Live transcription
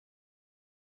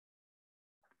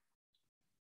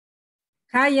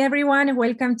Hi everyone,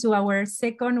 welcome to our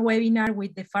second webinar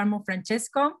with the Farm of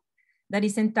Francesco that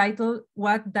is entitled,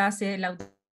 What Does a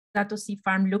Laudato Si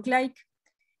Farm Look Like?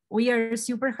 We are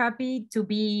super happy to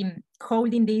be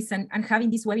holding this and having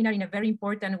this webinar in a very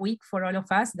important week for all of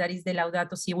us, that is the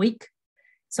Laudato Si week.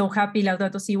 So happy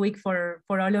Laudato Si week for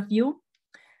all of you.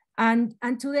 And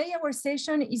today our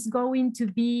session is going to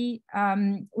be,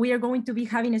 we are going to be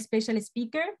having a special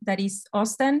speaker, that is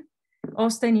Austen.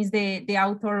 Austen is the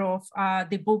author of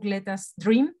the book Let Us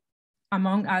Dream,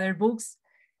 among other books.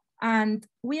 And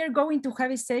we are going to have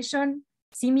a session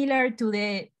similar to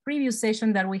the previous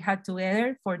session that we had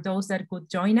together for those that could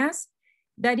join us.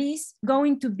 That is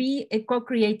going to be a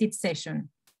co-created session.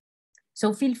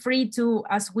 So feel free to,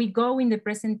 as we go in the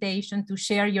presentation, to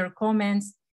share your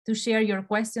comments, to share your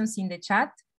questions in the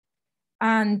chat.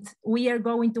 And we are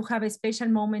going to have a special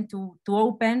moment to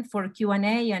open for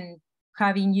Q&A and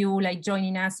having you like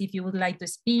joining us if you would like to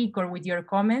speak or with your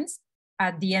comments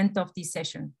at the end of this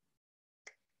session.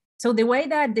 So the way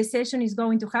that the session is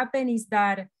going to happen is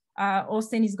that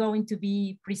Austen is going to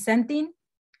be presenting.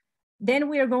 Then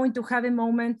we are going to have a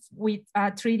moment with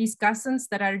three discussants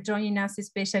that are joining us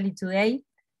especially today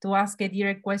to ask a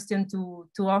direct question to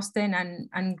Austen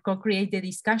and co-create the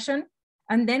discussion.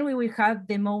 And then we will have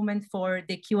the moment for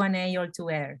the Q&A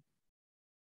altogether.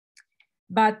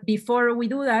 But before we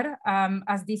do that,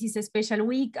 as this is a special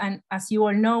week, and as you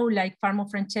all know, like Farm of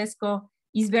Francesco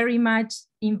is very much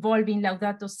involved in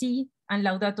Laudato Si and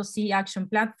Laudato Si Action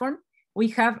Platform, we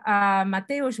have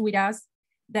Mateusz with us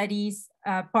that is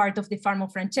part of the Farm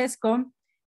of Francesco.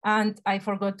 And I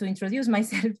forgot to introduce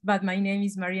myself, but my name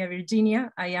is Maria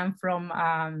Virginia. I am from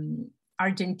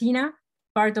Argentina,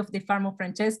 part of the Farm of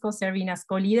Francesco, serving as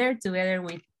co-leader together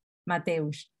with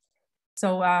Mateusz.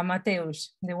 So Mateusz,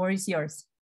 the word is yours.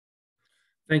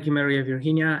 Thank you, Maria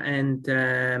Virginia. And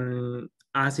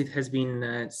as it has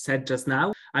been said just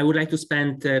now, I would like to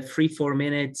spend 3-4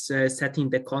 minutes setting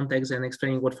the context and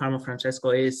explaining what Farm of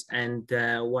Francesco is and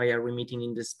why are we meeting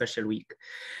in this special week.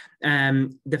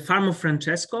 The Farm of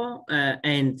Francesco,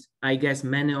 and I guess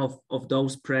many of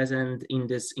those present in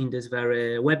this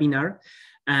very webinar,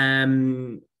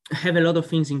 have a lot of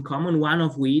things in common, one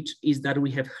of which is that we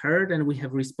have heard and we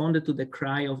have responded to the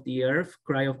cry of the earth,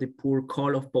 cry of the poor,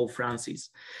 call of Pope Francis,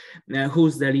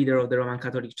 who's the leader of the Roman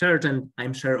Catholic Church. And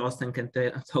I'm sure Austen can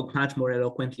talk much more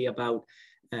eloquently about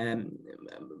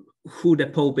who the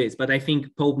Pope is, but I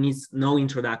think Pope needs no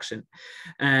introduction.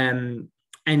 And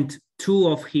two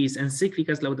of his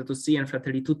encyclicals, Laudato Si and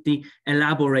Fratelli Tutti,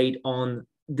 elaborate on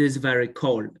this very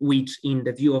call, which in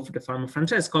the view of the Farm of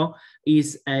Francesco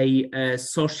is a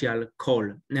social call.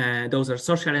 Those are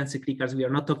social encyclicals. We are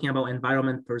not talking about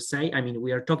environment per se. I mean,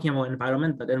 we are talking about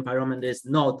environment, but environment is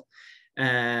not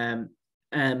at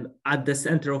the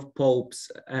center of Pope's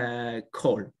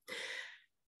call.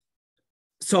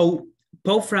 So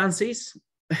Pope Francis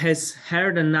has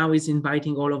heard and now is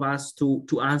inviting all of us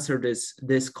to answer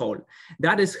this call.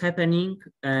 That is happening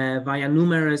via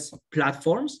numerous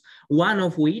platforms, one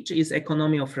of which is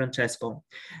Economy of Francesco.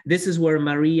 This is where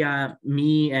Maria,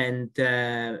 me, and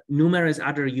numerous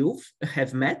other youth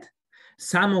have met,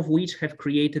 some of which have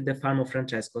created the Farm of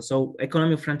Francesco. So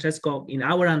Economy of Francesco, in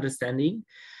our understanding,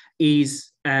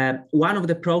 is one of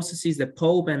the processes the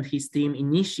Pope and his team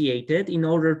initiated in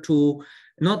order to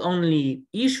not only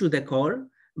issue the call,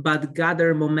 but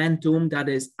gather momentum that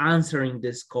is answering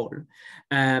this call.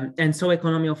 And so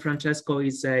Economy of Francesco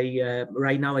is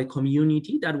right now a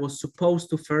community that was supposed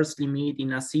to firstly meet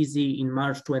in Assisi in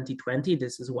March 2020.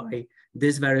 This is why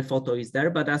this very photo is there.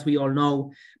 But as we all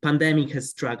know, pandemic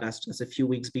has struck us just a few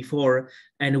weeks before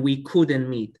and we couldn't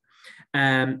meet.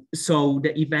 So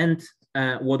the event,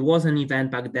 what was an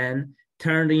event back then,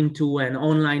 turned into an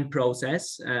online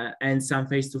process and some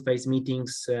face-to-face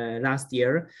meetings last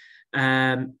year.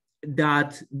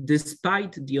 That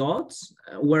despite the odds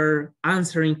were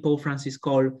answering Pope Francis'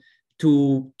 call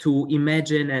to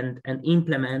imagine and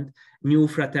implement new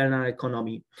fraternal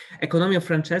economy. Economy of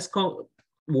Francesco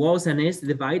was and is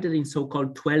divided in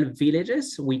so-called 12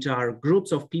 villages, which are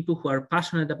groups of people who are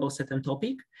passionate about certain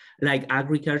topic, like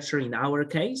agriculture in our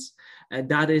case,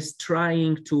 that is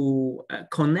trying to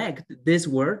connect this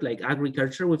word, like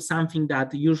agriculture, with something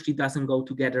that usually doesn't go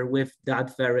together with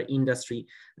that very industry,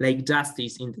 like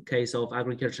justice in the case of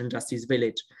Agriculture and Justice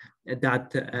Village,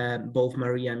 that both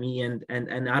Maria, me,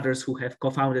 and others who have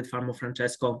co-founded Farm of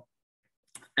Francesco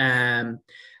are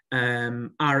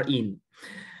in.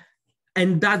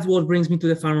 And that's what brings me to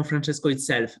the Farm of Francesco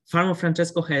itself. Farm of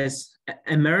Francesco has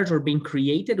emerged or been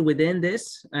created within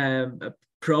this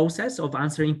process of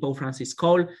answering Pope Francis'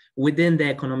 call within the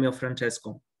Economy of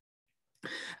Francesco.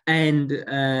 And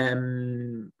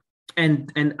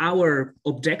our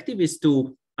objective is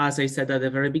to, as I said at the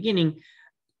very beginning,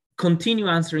 continue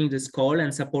answering this call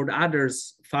and support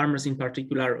others, farmers in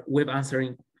particular, with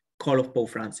answering call of Pope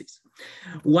Francis.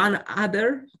 One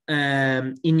other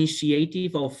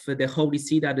initiative of the Holy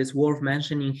See that is worth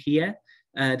mentioning here,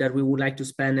 that we would like to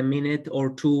spend a minute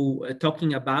or two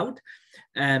talking about,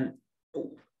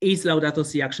 is Laudato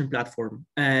Si Action Platform.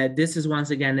 This is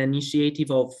once again an initiative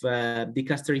of the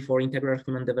Dicastery for Integral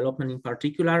Human Development in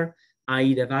particular,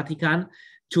 i.e. the Vatican,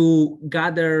 to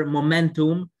gather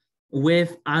momentum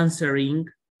with answering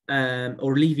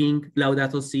or leaving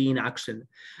Laudato Si in action.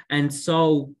 And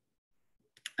so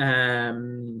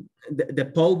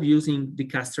the Pope, using the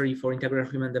Dicastery for Integral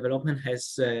Human Development,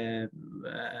 has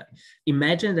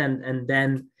imagined and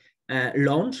then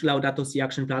launched Laudato Si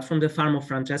Action Platform. The Farm of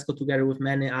Francesco, together with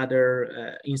many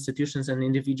other institutions and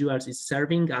individuals, is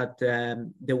serving at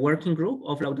the working group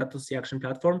of Laudato Si Action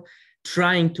Platform,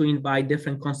 trying to invite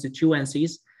different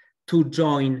constituencies to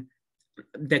join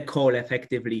the call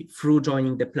effectively through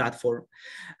joining the platform.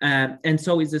 And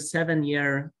so it's a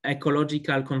 7-year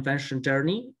ecological convention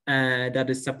journey that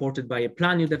is supported by a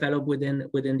plan you develop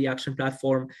within the action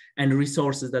platform and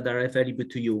resources that are available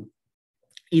to you.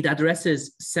 It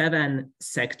addresses 7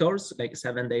 sectors, like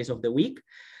 7 days of the week.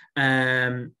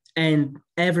 And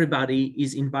everybody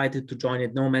is invited to join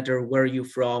it, no matter where you're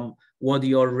from, what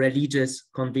your religious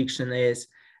conviction is,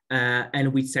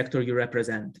 and which sector you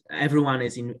represent. Everyone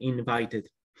is invited.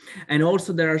 And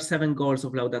also there are 7 goals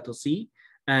of Laudato Si,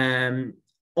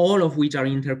 all of which are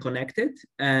interconnected,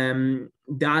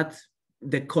 that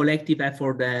the collective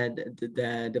effort that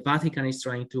the Vatican is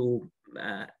trying to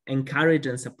encourage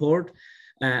and support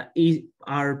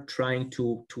are trying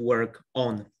to work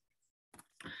on.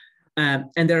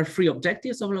 And there are 3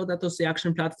 objectives of Laudato Si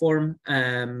Action Platform: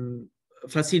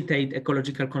 facilitate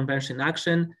ecological convention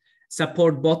action,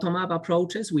 support bottom-up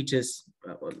approaches, which is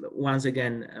once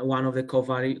again one of the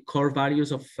core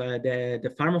values of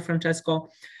the Farm of Francesco,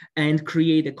 and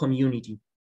create a community.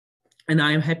 And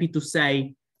I am happy to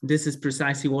say this is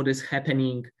precisely what is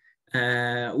happening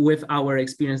with our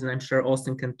experience, and I'm sure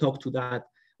Austen can talk to that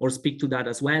or speak to that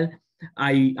as well.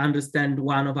 I understand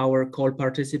one of our call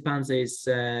participants is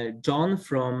John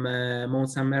from Mount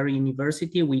St. Mary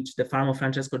University, which the Farm of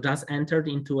Francesco just entered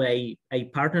into a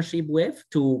partnership with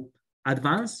to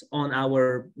advance on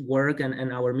our work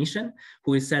and our mission,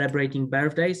 who is celebrating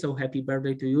birthday. So happy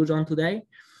birthday to you, John, today.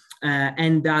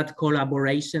 And that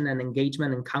collaboration and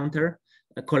engagement and counter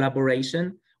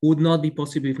collaboration would not be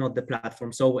possible if not the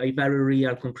platform. So a very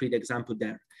real, concrete example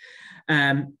there.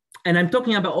 And I'm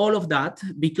talking about all of that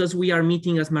because we are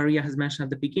meeting, as Maria has mentioned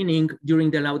at the beginning, during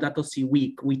the Laudato Si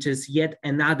week, which is yet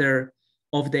another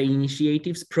of the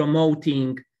initiatives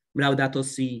promoting Laudato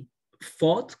Si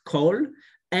thought, call,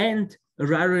 and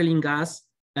rallying us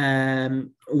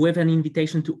with an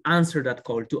invitation to answer that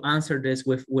call, to answer this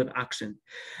with action.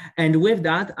 And with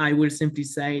that, I will simply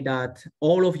say that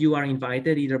all of you are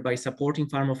invited, either by supporting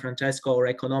Farm of Francesco or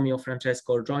Economy of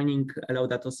Francesco, or joining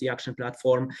Laudato Si Action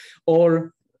Platform,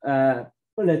 or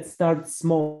let's start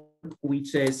small,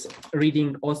 which is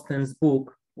reading Austen's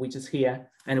book, which is here,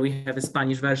 and we have a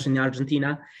Spanish version in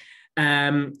Argentina.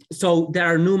 So there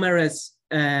are numerous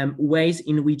ways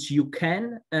in which you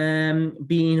can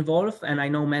be involved, and I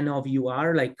know many of you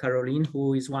are, like Caroline,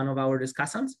 who is one of our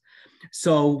discussants.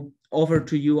 So over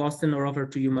to you, Austen, or over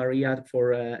to you, Maria,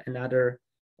 for another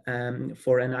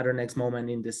next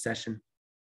moment in this session.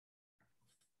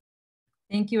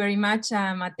 Thank you very much,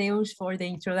 Mateusz, for the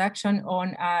introduction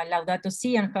on Laudato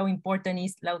Si and how important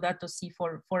is Laudato Si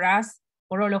for us,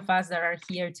 for all of us that are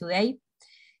here today.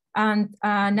 And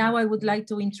now I would like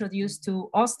to introduce to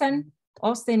Austen.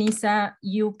 Austen is a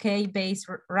UK-based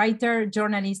writer,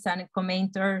 journalist, and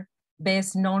commentator,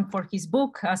 best known for his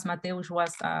book, as Mateusz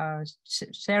was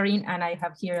sharing, and I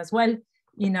have here as well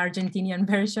in Argentinian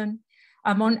version.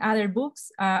 Among other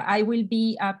books, I will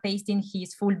be pasting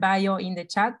his full bio in the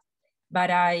chat, but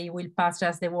I will pass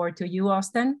just the word to you,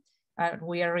 Austen.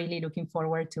 We are really looking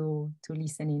forward to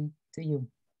listening to you.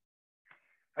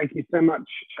 Thank you so much,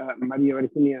 Maria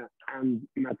Virginia and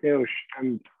Mateusz,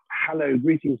 and hello,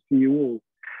 greetings to you all.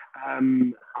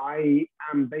 I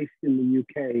am based in the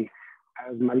UK,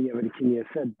 as Maria Virginia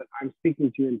said, but I'm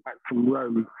speaking to you, in fact, from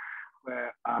Rome,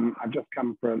 where I've just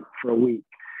come for a week.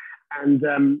 And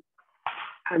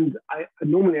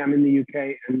normally I'm in the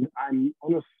UK, and I'm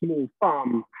on a small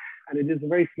farm, and it is a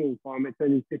very small farm. It's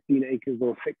only 15 acres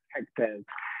or 6 hectares.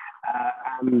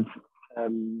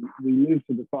 We moved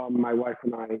to the farm, my wife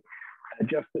and I,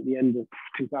 just at the end of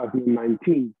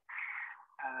 2019.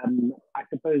 I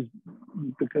suppose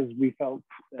because we felt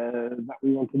that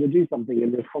we wanted to do something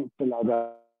in response to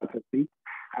Laudato Si,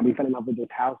 and we fell in love with this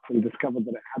house and discovered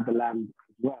that it had the land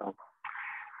as well.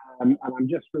 And I'm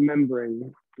just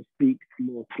remembering to speak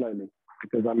more slowly,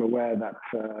 because I'm aware that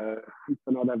for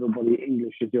not everybody,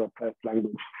 English is your first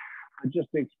language. And just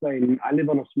to explain, I live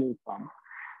on a small farm,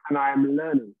 and I am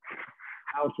learning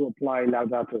how to apply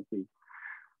Laudato Si.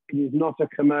 It is not a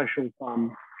commercial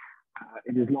farm.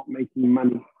 It is not making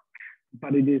money,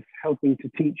 but it is helping to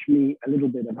teach me a little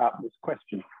bit about this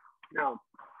question. Now,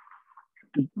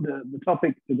 the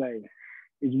topic today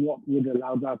is, what would a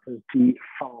Laudato Si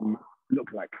farm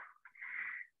look like?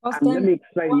 Austen, and let me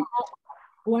explain.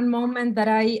 One moment that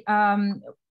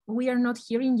we are not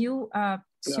hearing you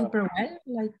super well.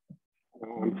 Like,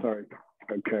 oh, I'm sorry.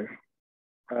 Okay.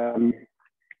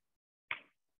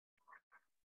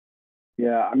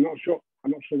 Yeah, I'm not sure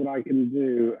what I can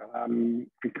do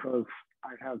because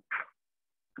I have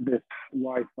this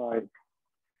Wi-Fi.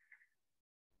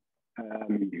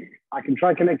 I can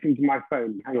try connecting to my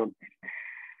phone. Hang on.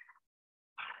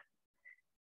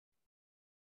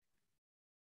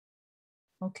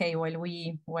 Okay, while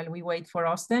we wait for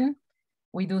Austen,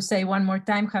 we do say one more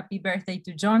time, happy birthday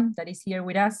to John, that is here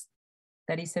with us.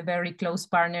 That is a very close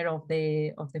partner of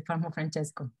the Farm of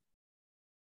Francesco.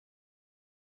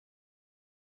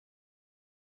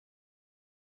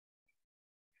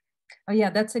 Oh yeah,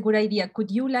 that's a good idea.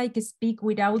 Could you like speak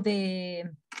without the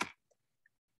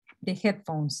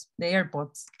headphones, the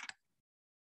AirPods?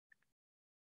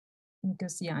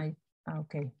 Because yeah,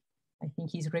 okay. I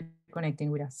think he's reconnecting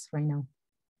with us right now.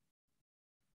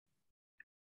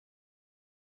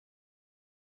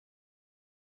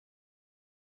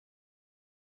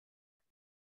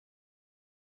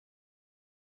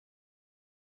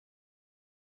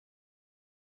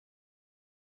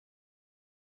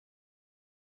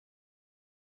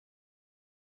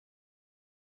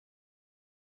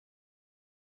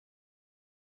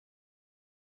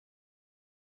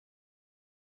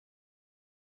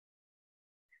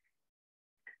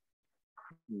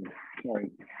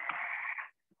 Sorry.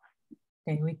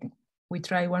 Okay, we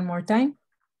try one more time.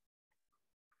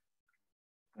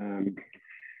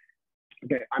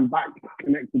 Okay, I'm back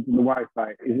connected to the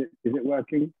Wi-Fi. Is it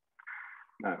working?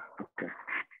 No. Okay.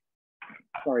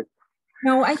 Sorry.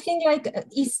 No, I think like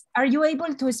are you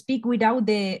able to speak without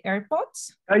the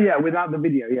AirPods? Oh yeah, without the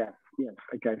video. Yeah. Yes.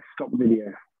 Okay. Stop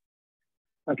video.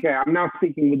 Okay, I'm now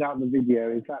speaking without the video.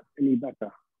 Is that any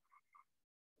better?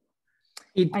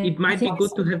 It might be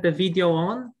good to have the video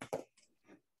on.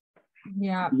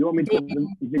 Yeah. You want me to have the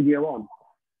video on?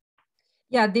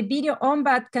 Yeah, the video on,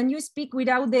 but can you speak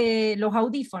without los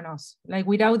audífonos, like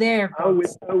without the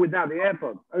AirPods? Without the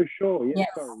AirPods. Oh, sure. Yeah. Yes.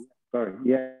 Sorry.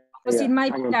 Yeah. Because yeah. it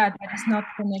might be that it's not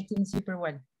connecting super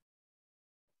well.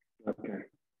 Okay.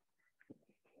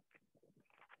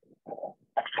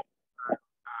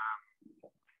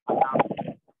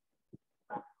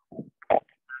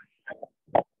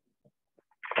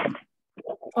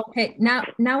 Okay, now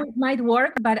it might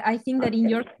work, but I think that in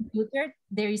your computer,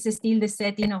 there is still the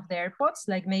setting of the AirPods.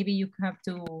 Like maybe you have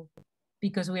to,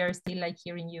 because we are still like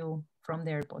hearing you from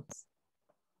the AirPods.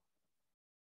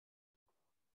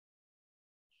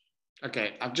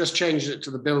 Okay, I've just changed it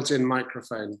to the built-in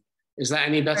microphone. Is that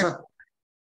any better?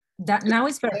 That now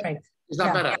is perfect. Is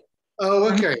that better? Oh,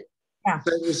 okay. Yeah.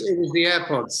 So it was the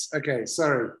AirPods. Okay,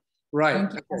 sorry. Right.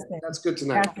 Okay. That's good to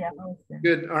know.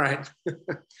 Good. All right.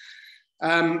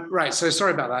 Right. So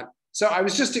sorry about that. So I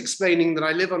was just explaining that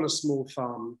I live on a small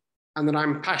farm and that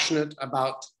I'm passionate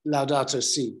about Laudato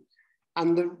Si.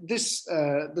 And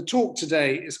the talk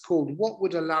today is called, "What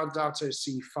would a Laudato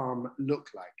Si farm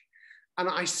look like?" And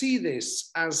I see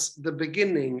this as the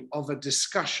beginning of a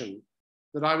discussion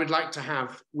that I would like to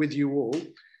have with you all,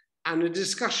 and a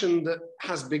discussion that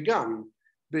has begun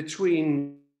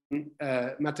between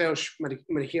Mateusz,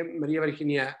 Maria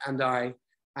Virginia and I,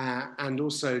 and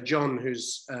also John,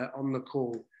 who's on the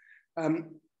call.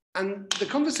 And the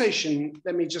conversation,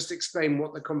 let me just explain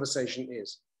what the conversation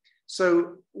is.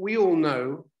 So we all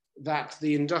know that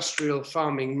the industrial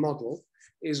farming model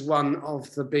is one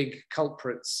of the big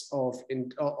culprits of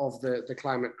the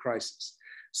climate crisis.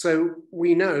 So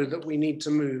we know that we need to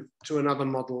move to another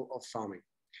model of farming,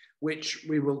 which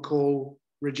we will call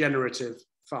regenerative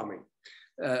farming.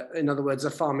 In other words,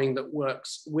 a farming that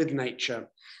works with nature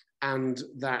and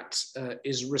that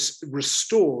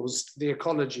restores the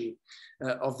ecology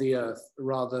of the earth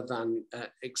rather than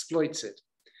exploits it.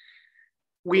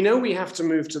 We know we have to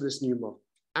move to this new model,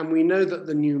 and we know that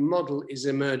the new model is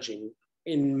emerging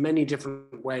in many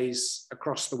different ways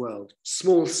across the world: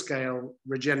 small scale,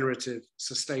 regenerative,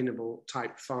 sustainable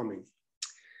type farming.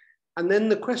 And then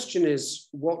the question is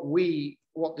what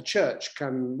role the church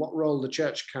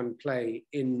can play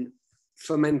in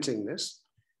fomenting this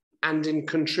and in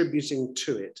contributing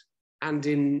to it and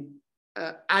in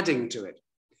adding to it.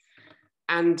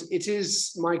 And it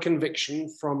is my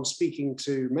conviction from speaking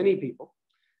to many people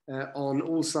on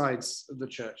all sides of the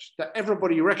church that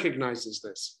everybody recognizes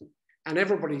this and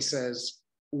everybody says,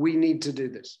 we need to do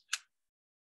this.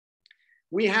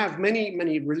 We have many,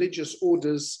 many religious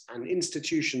orders and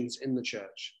institutions in the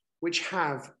church which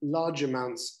have large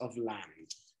amounts of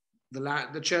land.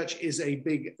 The church is a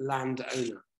big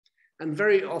landowner. And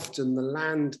very often the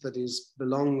land that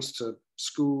belongs to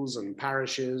schools and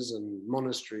parishes and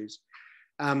monasteries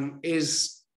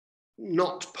is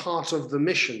not part of the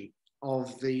mission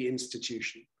of the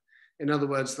institution. In other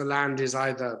words, the land is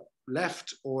either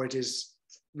left or it is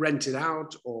rented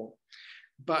out,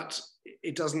 but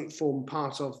it doesn't form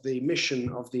part of the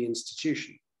mission of the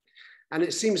institution. And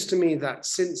it seems to me that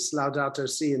since Laudato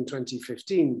Si in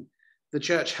 2015, the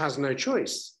church has no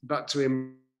choice but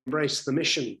to embrace the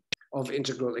mission of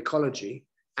integral ecology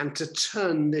and to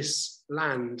turn this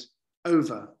land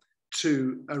over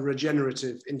into a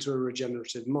regenerative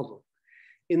model.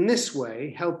 In this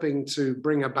way, helping to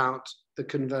bring about the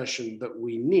conversion that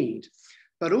we need,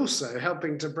 but also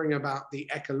helping to bring about the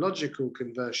ecological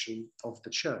conversion of the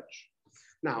church.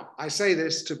 Now, I say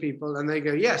this to people and they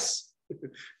go, yes,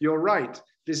 you're right,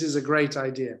 this is a great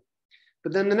idea.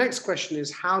 But then the next question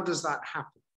is, how does that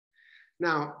happen?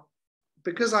 Now,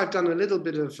 because I've done a little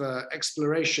bit of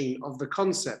exploration of the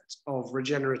concept of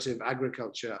regenerative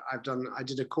agriculture, I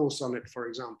did a course on it, for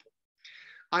example.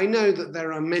 I know that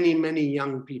there are many, many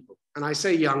young people, and I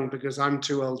say young because I'm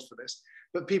too old for this,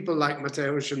 but people like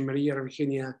Mateusz and Maria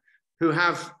Virginia who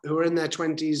are in their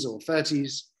 20s or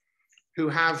 30s, who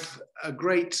have a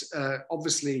great,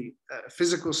 obviously,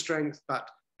 physical strength, but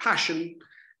passion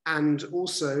and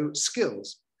also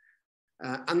skills.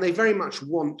 And they very much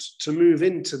want to move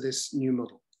into this new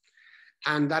model.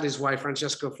 And that is why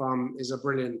Francesco Farm is a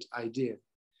brilliant idea.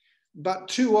 But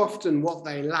too often what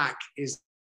they lack is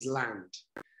land.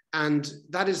 And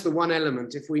that is the one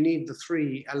element. If we need the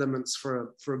three elements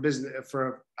for a business,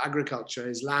 for agriculture,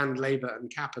 is land, labor, and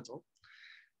capital,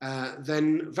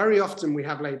 then very often we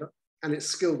have labor, and it's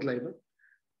skilled labor.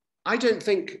 I don't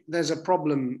think there's a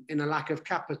problem in a lack of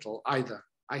capital either.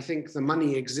 I think the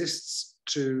money exists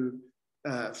to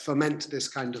foment this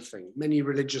kind of thing. Many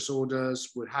religious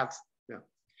orders would have,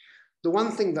 The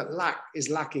one thing that is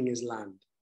lacking is land.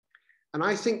 And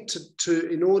I think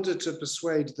in order to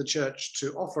persuade the church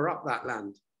to offer up that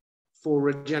land for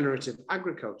regenerative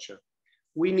agriculture,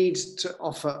 we need to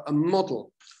offer a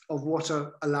model of what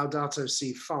a Laudato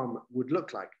Si farm would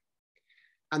look like.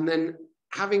 And then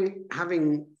having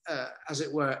as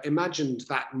it were, imagined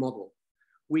that model,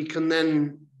 we can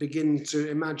then begin to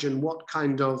imagine what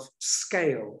kind of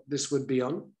scale this would be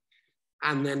on,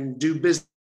 and then do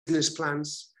business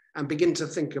plans and begin to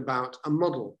think about a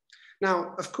model.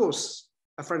 Now, of course,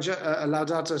 a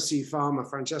Laudato Si farm, a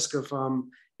Francesco farm,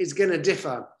 is going to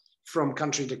differ from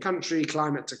country to country,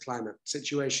 climate to climate,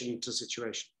 situation to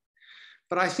situation.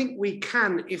 But I think we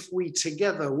can, if we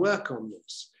together work on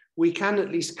this, we can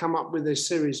at least come up with a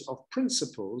series of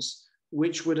principles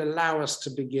which would allow us to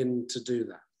begin to do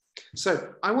that.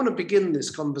 So I want to begin this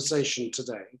conversation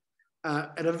today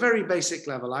at a very basic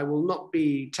level. I will not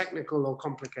be technical or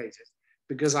complicated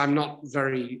because I'm not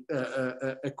very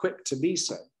equipped to be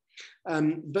so.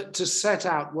 But to set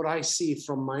out what I see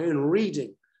from my own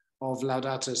reading of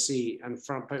Laudato Si and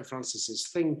Pope Francis's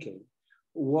thinking,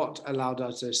 what a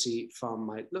Laudato Si farm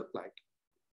might look like.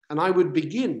 And I would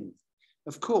begin,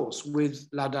 of course, with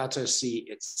Laudato Si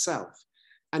itself.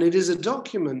 And it is a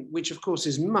document which, of course,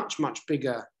 is much, much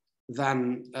bigger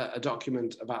than a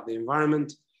document about the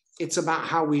environment. It's about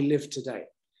how we live today.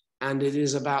 And it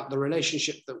is about the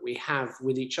relationship that we have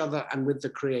with each other and with the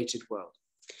created world.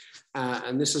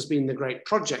 And this has been the great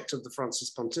project of the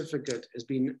Francis Pontificate, has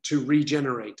been to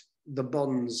regenerate the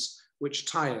bonds which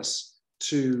tie us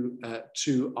to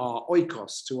our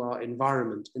oikos, to our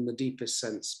environment in the deepest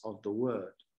sense of the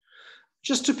word.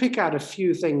 Just to pick out a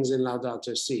few things in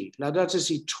Laudato Si. Laudato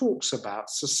Si talks about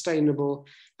sustainable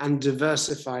and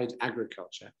diversified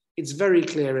agriculture. It's very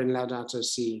clear in Laudato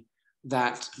Si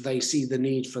that they see the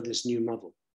need for this new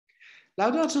model.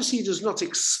 Laudato Si does not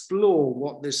explore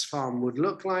what this farm would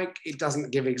look like. It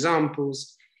doesn't give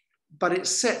examples, but it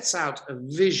sets out a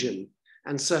vision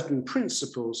and certain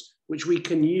principles which we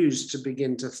can use to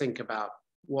begin to think about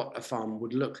what a farm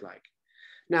would look like.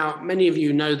 Now, many of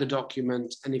you know the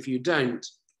document, and if you don't,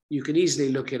 you can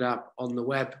easily look it up on the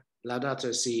web,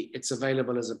 Laudato Si. It's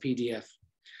available as a PDF.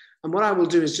 And what I will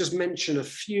do is just mention a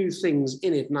few things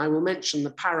in it, and I will mention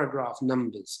the paragraph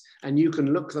numbers, and you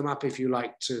can look them up if you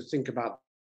like to think about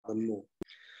them more.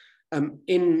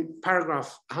 In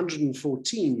paragraph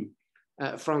 114,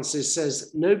 Francis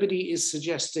says, nobody is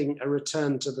suggesting a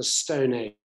return to the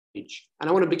Stone Age. And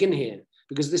I want to begin here,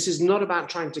 because this is not about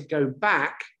trying to go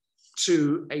back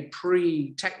to a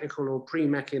pre-technical or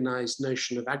pre-mechanized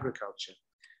notion of agriculture.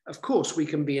 Of course, we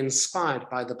can be inspired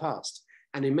by the past.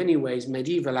 And in many ways,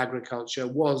 medieval agriculture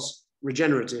was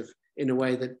regenerative in a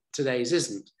way that today's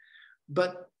isn't.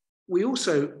 But we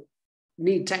also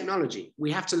need technology.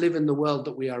 We have to live in the world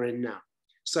that we are in now.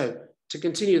 So to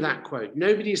continue that quote,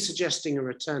 nobody is suggesting a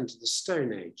return to the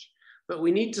Stone Age, but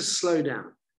we need to slow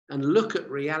down and look at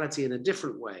reality in a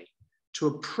different way to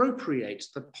appropriate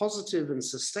the positive and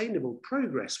sustainable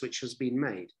progress which has been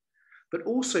made, but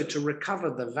also to recover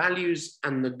the values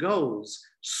and the goals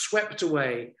swept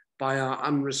away by our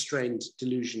unrestrained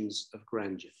delusions of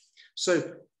grandeur.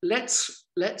 So let's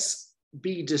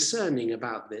be discerning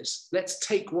about this. Let's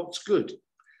take what's good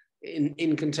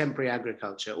in contemporary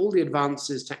agriculture, all the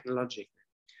advances technologically,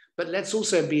 but let's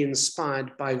also be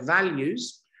inspired by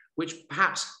values which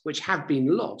have been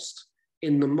lost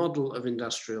in the model of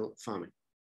industrial farming.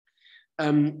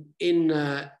 Actually,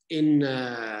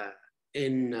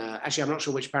 I'm not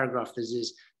sure which paragraph this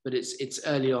is, but it's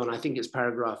early on. I think it's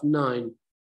paragraph 9.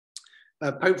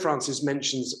 Pope Francis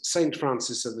mentions Saint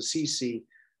Francis of Assisi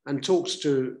and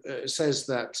says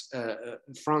that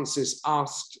Francis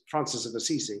of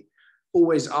Assisi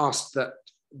always asked that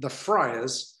the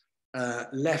friars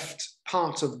left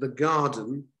part of the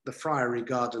garden, the friary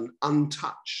garden,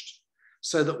 untouched,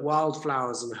 so that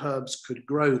wildflowers and herbs could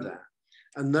grow there,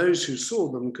 and those who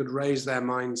saw them could raise their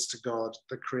minds to God,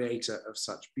 the creator of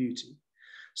such beauty.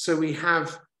 So we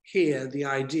have here the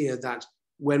idea that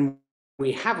when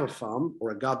we have a farm,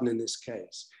 or a garden in this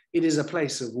case, it is a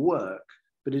place of work,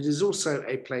 but it is also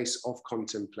a place of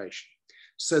contemplation.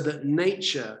 So that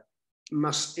nature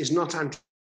is not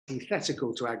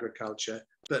antithetical to agriculture,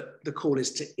 but the call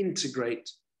is to integrate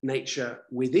nature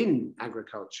within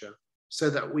agriculture so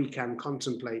that we can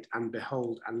contemplate and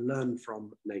behold and learn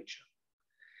from nature.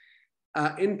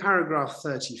 In paragraph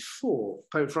 34,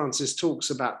 Pope Francis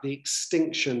talks about the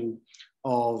extinction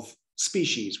of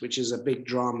species, which is a big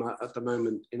drama at the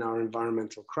moment in our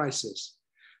environmental crisis.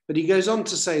 But he goes on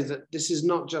to say that this is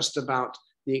not just about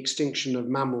the extinction of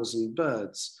mammals and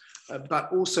birds,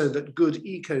 but also that good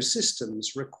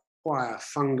ecosystems require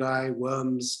fungi,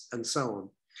 worms, and so on.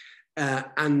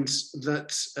 And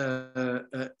that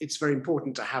it's very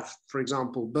important to have, for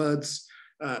example, birds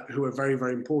who are very,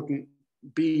 very important,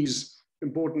 bees,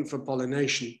 important for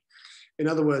pollination. In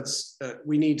other words,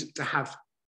 we need to have,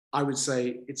 I would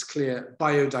say, it's clear,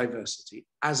 biodiversity,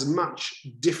 as much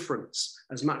difference,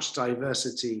 as much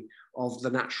diversity of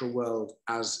the natural world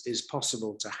as is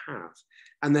possible to have.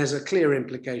 And there's a clear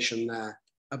implication there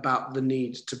about the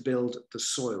need to build the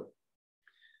soil.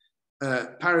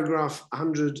 Paragraph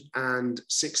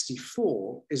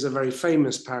 164 is a very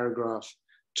famous paragraph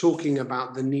talking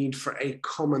about the need for a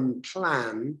common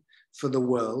plan for the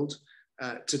world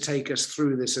to take us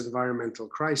through this environmental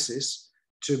crisis,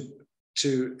 to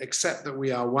accept that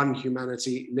we are one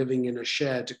humanity living in a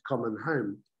shared common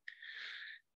home.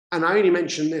 And I only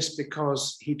mention this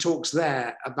because he talks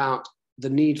there about the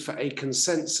need for a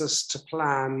consensus to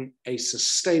plan a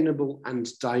sustainable and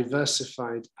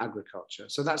diversified agriculture.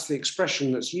 So that's the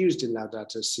expression that's used in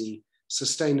Laudato Si,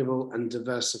 sustainable and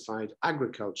diversified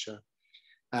agriculture.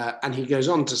 And he goes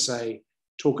on to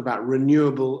talk about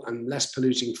renewable and less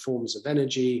polluting forms of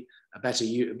energy, a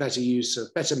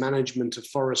better management of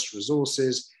forest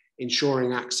resources,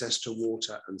 ensuring access to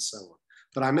water, and so on.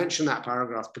 But I mention that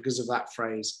paragraph because of that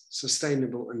phrase,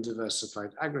 sustainable and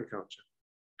diversified agriculture.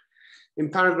 In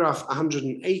paragraph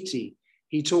 180,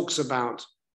 he talks about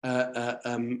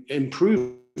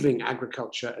improving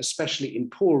agriculture, especially in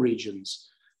poor regions,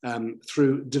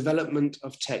 through development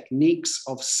of techniques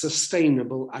of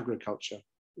sustainable agriculture.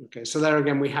 Okay, so there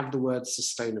again, we have the word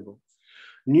sustainable.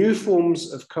 New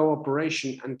forms of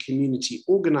cooperation and community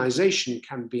organization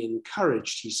can be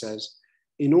encouraged, he says,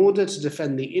 in order to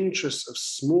defend the interests of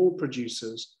small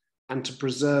producers and to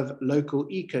preserve local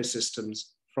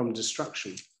ecosystems from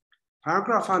destruction.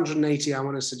 Paragraph 180, I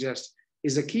want to suggest,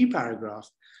 is a key paragraph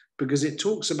because it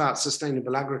talks about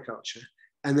sustainable agriculture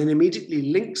and then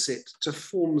immediately links it to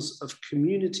forms of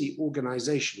community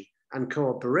organization and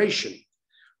cooperation,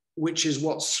 which is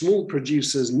what small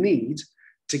producers need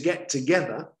to get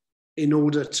together in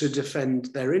order to defend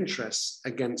their interests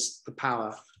against the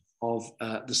power of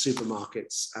the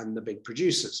supermarkets and the big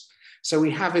producers. So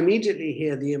we have immediately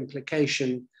here the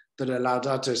implication that a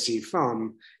Laudato Si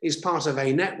farm is part of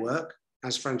a network,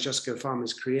 as Francesco Farm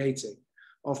is creating,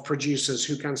 of producers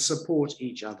who can support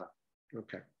each other.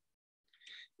 Okay.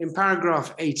 In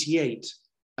paragraph 88,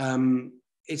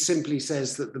 it simply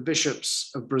says that the bishops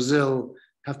of Brazil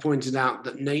have pointed out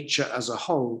that nature as a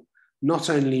whole not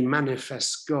only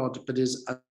manifests God, but is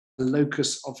a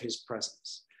locus of his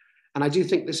presence. And I do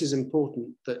think this is important,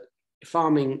 that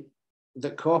farming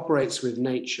that cooperates with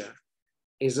nature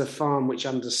is a farm which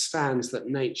understands that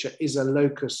nature is a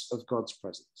locus of God's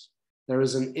presence. There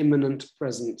is an immanent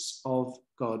presence of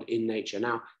God in nature.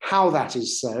 Now, how that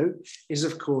is so is,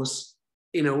 of course,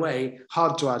 in a way,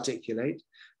 hard to articulate.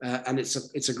 And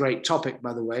it's a great topic,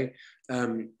 by the way,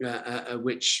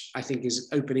 which I think is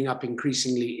opening up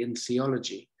increasingly in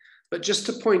theology. But just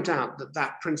to point out that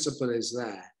that principle is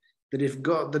there, that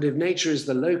if nature is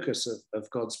the locus of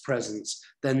God's presence,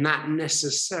 then that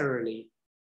necessarily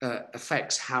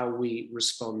affects how we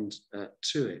respond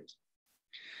to it.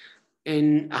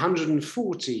 In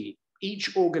 140,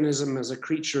 each organism as a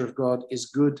creature of God is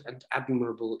good and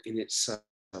admirable in itself.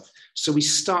 So we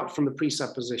start from the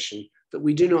presupposition that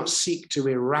we do not seek to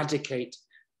eradicate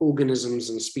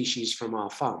organisms and species from our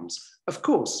farms. Of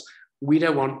course, we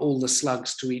don't want all the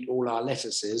slugs to eat all our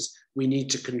lettuces. We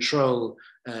need to control.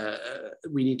 And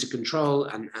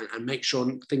make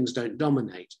sure things don't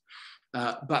dominate.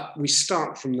 But we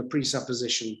start from the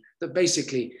presupposition that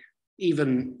basically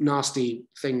even nasty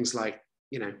things like,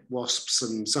 wasps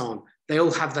and so on, they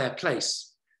all have their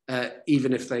place,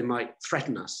 even if they might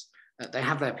threaten us. They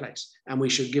have their place, and we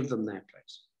should give them their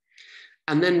place.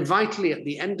 And then vitally at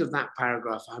the end of that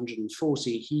paragraph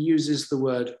 140, he uses the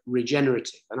word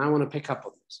regenerative, and I want to pick up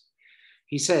on this.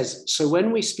 He says, so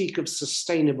when we speak of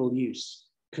sustainable use,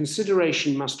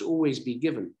 consideration must always be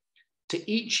given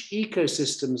to each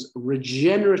ecosystem's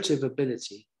regenerative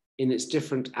ability in its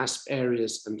different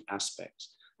areas and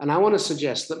aspects. And I want to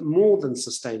suggest that more than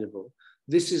sustainable,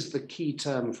 this is the key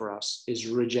term for us, is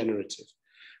regenerative.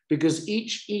 Because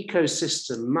each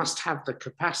ecosystem must have the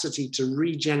capacity to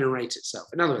regenerate itself.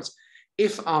 In other words,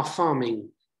 if our farming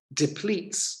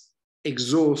depletes,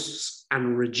 exhausts,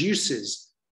 and reduces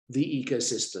the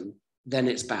ecosystem, then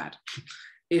it's bad.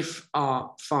 If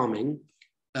our farming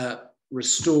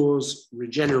restores,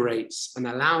 regenerates, and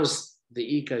allows the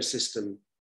ecosystem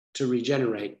to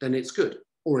regenerate, then it's good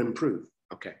or improve.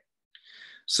 Okay.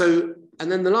 So,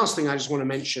 and then the last thing I just want to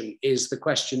mention is the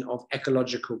question of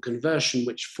ecological conversion,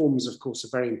 which forms, of course, a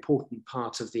very important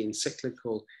part of the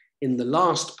encyclical in the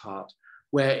last part,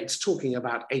 where it's talking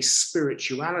about a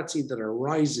spirituality that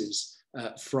arises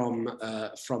from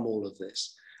all of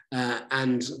this.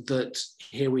 And that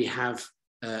here we have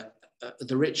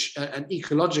the rich, an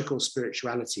ecological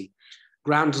spirituality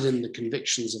grounded in the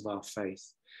convictions of our faith.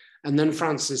 And then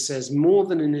Francis says, more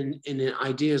than in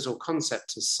ideas or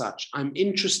concepts as such, I'm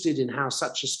interested in how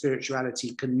such a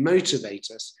spirituality can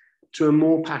motivate us to a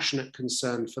more passionate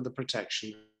concern for the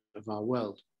protection of our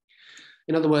world.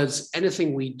 In other words,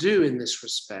 anything we do in this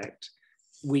respect,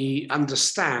 we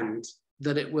understand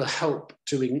that it will help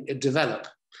to develop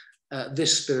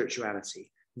this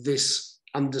spirituality, this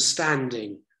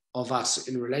understanding of us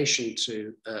in relation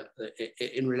to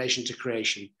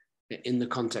creation in the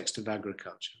context of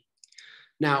agriculture.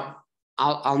 Now,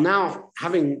 I'll now,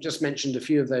 having just mentioned a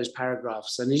few of those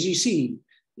paragraphs, and as you see,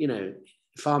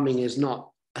 farming is not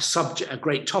a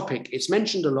great topic. It's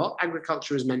mentioned a lot.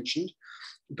 Agriculture is mentioned,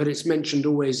 but it's mentioned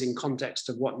always in context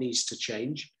of what needs to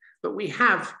change. But we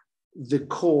have the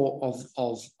core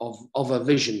of a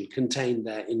vision contained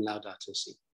there in Laudato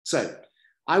Si. So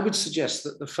I would suggest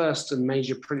that the first and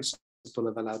major principle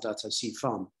of a Laudato Si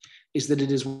farm is that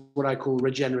it is what I call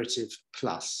regenerative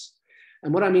plus.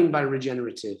 And what I mean by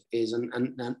regenerative is,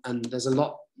 and there's a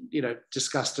lot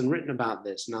discussed and written about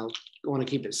this, and I'll want to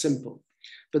keep it simple.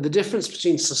 But the difference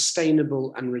between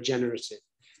sustainable and regenerative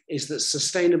is that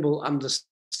sustainable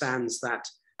understands that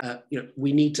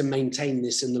we need to maintain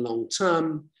this in the long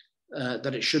term,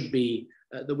 that it should be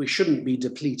that we shouldn't be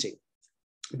depleting.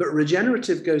 But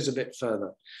regenerative goes a bit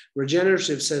further.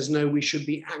 Regenerative says, no, we should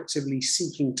be actively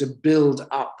seeking to build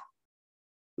up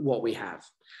what we have.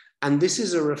 And this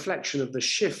is a reflection of the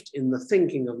shift in the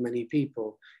thinking of many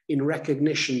people in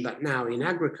recognition that now in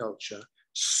agriculture,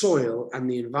 soil and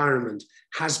the environment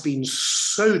has been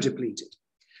so depleted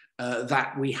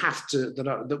that we have to,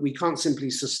 that we can't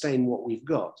simply sustain what we've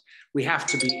got. We have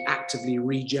to be actively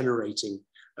regenerating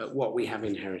what we have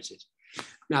inherited.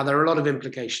 Now, there are a lot of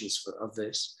implications of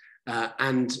this.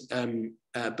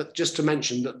 But just to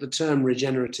mention that the term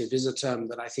regenerative is a term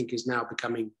that I think is now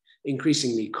becoming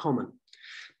increasingly common.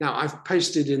 Now, I've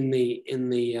posted in the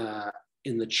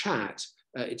chat.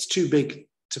 It's too big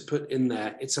to put in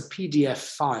there. It's a PDF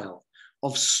file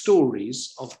of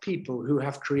stories of people who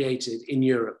have created in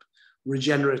Europe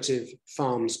regenerative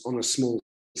farms on a small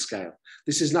scale.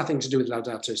 This is nothing to do with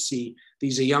Laudato Si.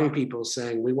 These are young people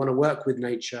saying, we want to work with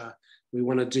nature, we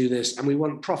want to do this, and we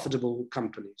want profitable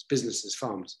companies, businesses,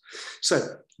 farms. So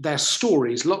their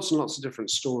stories, lots and lots of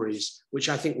different stories, which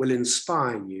I think will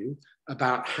inspire you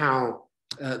about how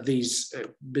these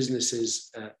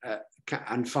businesses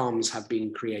and farms have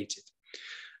been created.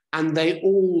 And they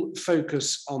all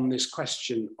focus on this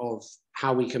question of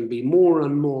how we can be more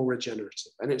and more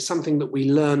regenerative. And it's something that we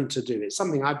learn to do. It's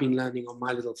something I've been learning on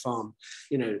my little farm.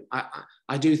 You know,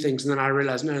 I do things and then I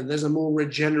realize, no, there's a more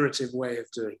regenerative way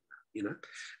of doing that, you know.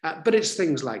 But it's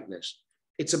things like this.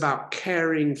 It's about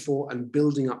caring for and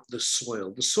building up the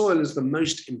soil. The soil is the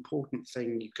most important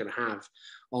thing you can have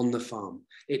on the farm.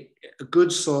 A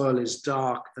good soil is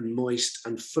dark and moist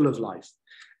and full of life.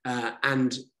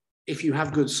 And if you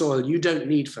have good soil, you don't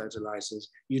need fertilizers.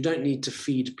 You don't need to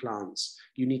feed plants.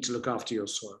 You need to look after your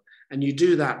soil. And you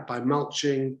do that by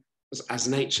mulching, as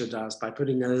nature does, by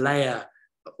putting a layer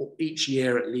each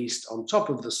year at least on top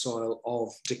of the soil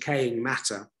of decaying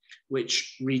matter,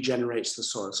 which regenerates the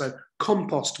soil. So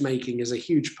compost making is a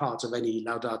huge part of any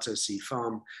Laudato Si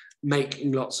farm,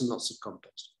 making lots and lots of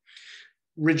compost.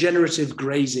 Regenerative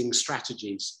grazing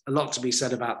strategies, a lot to be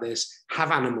said about this.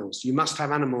 Have animals. You must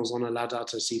have animals on a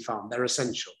Laudato Si farm. They're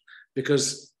essential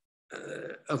because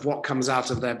of what comes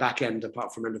out of their back end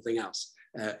apart from anything else.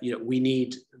 You know, we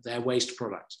need their waste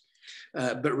product.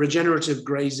 But regenerative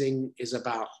grazing is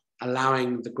about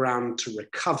allowing the ground to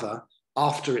recover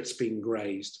after it's been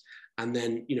grazed. And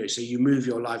then, you know, so you move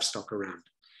your livestock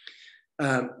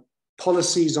around.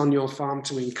 Policies on your farm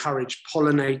to encourage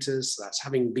pollinators, that's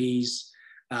having bees.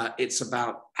 It's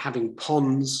about having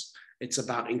ponds, it's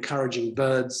about encouraging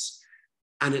birds,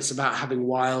 and it's about having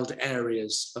wild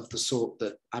areas of the sort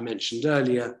that I mentioned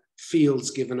earlier,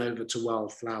 fields given over to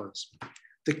wildflowers.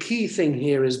 The key thing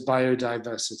here is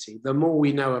biodiversity. The more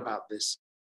we know about this,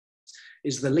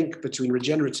 is the link between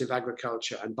regenerative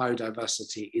agriculture and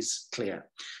biodiversity is clear.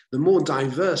 The more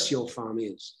diverse your farm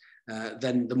is,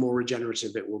 then the more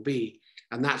regenerative it will be.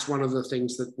 And that's one of the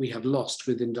things that we have lost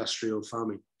with industrial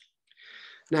farming.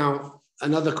 Now,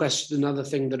 another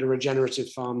thing that a regenerative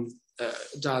farm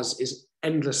does is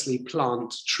endlessly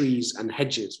plant trees and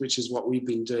hedges, which is what we've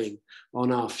been doing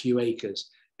on our few acres.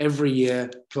 Every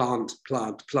year, plant,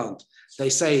 plant, plant. They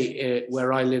say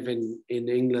where I live in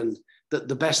England that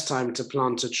the best time to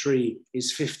plant a tree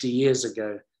is 50 years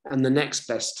ago, and the next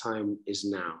best time is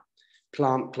now.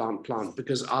 Plant, plant, plant,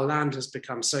 because our land has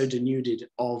become so denuded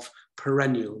of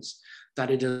perennials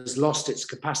that it has lost its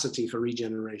capacity for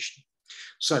regeneration.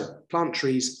 So plant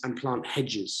trees and plant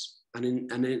hedges,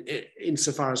 and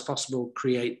insofar as possible,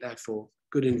 create, therefore,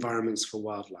 good environments for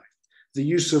wildlife. The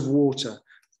use of water,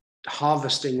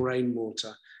 harvesting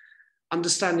rainwater,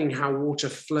 understanding how water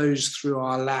flows through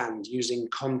our land using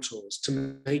contours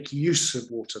to make use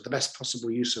of water, the best possible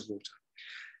use of water.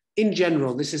 In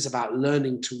general, this is about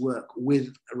learning to work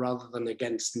with rather than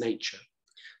against nature,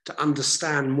 to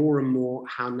understand more and more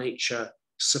how nature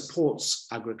supports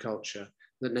agriculture,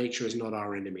 that nature is not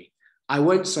our enemy. I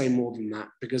won't say more than that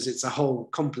because it's a whole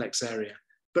complex area,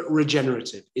 but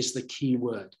regenerative is the key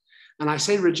word. And I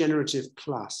say regenerative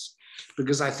plus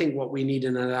because I think what we need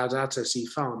in a Laudato Si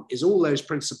farm is all those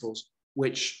principles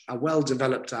which are well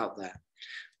developed out there.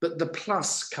 But the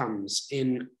plus comes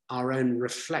in our own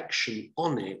reflection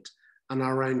on it and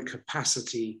our own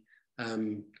capacity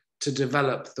to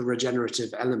develop the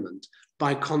regenerative element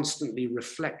by constantly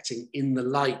reflecting in the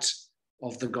light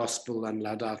of the gospel and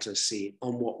Laudato Si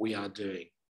on what we are doing.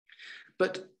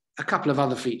 But a couple of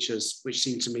other features which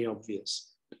seem to me obvious.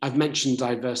 I've mentioned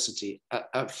diversity.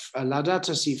 A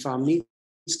Laudato Si farm needs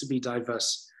to be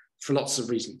diverse for lots of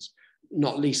reasons,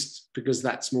 not least because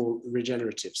that's more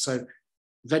regenerative. So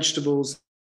vegetables,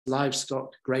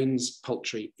 livestock, grains,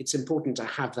 poultry, it's important to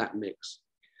have that mix.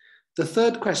 The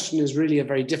third question is really a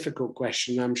very difficult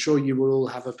question. I'm sure you will all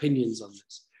have opinions on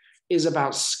this, is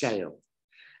about scale.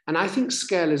 And I think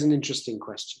scale is an interesting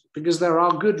question because there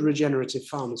are good regenerative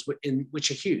farms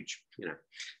which are huge. You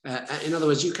know, in other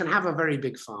words, you can have a very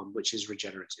big farm which is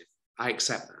regenerative. I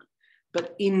accept that.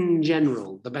 But in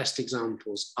general, the best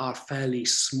examples are fairly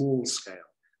small scale.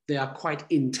 They are quite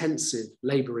intensive,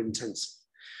 labor intensive.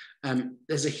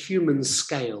 There's a human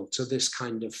scale to this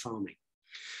kind of farming.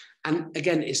 And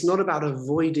again, it's not about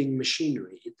avoiding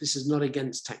machinery. This is not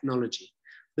against technology,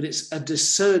 but it's a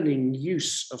discerning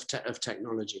use of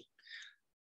technology.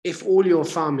 If all your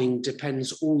farming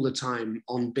depends all the time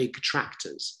on big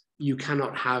tractors, you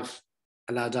cannot have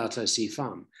a Laudato Si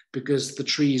farm because the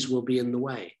trees will be in the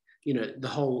way. You know, the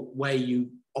whole way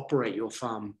you operate your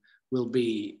farm will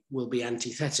be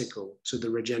antithetical to the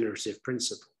regenerative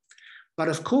principle. But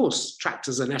of course,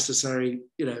 tractors are necessary,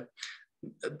 you know,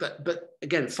 but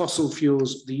again, fossil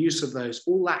fuels, the use of those,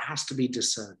 all that has to be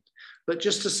discerned. But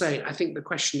just to say, I think the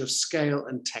question of scale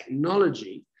and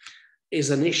technology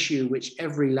is an issue which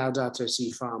every Laudato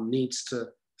Si farm needs to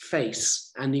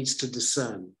face and needs to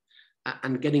discern.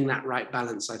 And getting that right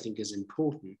balance, I think, is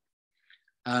important.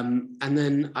 And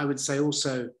then I would say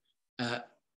also,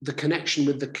 the connection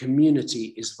with the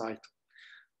community is vital.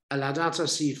 A Laudato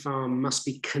Si farm must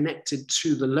be connected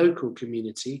to the local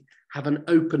community, have an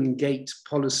open gate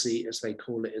policy, as they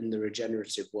call it in the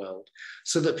regenerative world,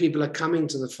 so that people are coming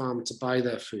to the farm to buy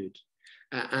their food,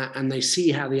 and they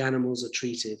see how the animals are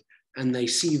treated, and they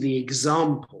see the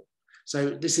example.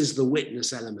 So this is the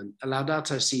witness element. A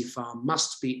Laudato Si farm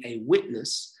must be a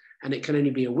witness, and it can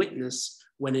only be a witness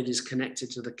when it is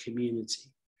connected to the community.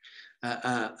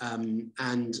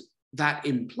 And that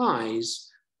implies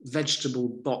vegetable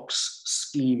box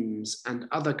schemes and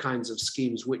other kinds of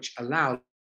schemes which allow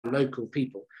local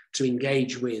people to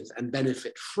engage with and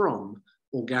benefit from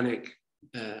organic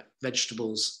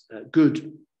vegetables,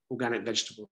 good organic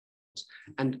vegetables,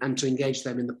 and to engage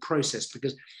them in the process,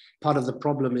 because part of the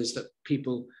problem is that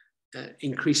people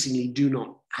increasingly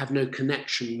have no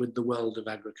connection with the world of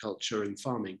agriculture and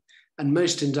farming. And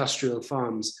most industrial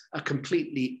farms are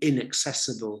completely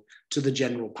inaccessible to the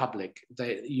general public.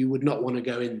 You would not want to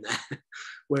go in there.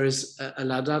 Whereas a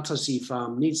Laudato Si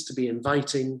farm needs to be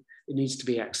inviting, it needs to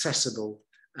be accessible,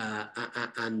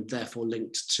 and therefore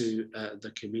linked to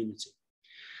the community.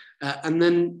 And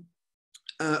then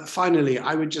finally,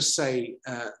 I would just say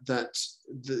that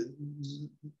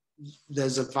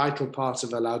there's a vital part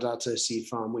of a Laudato Si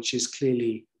farm, which is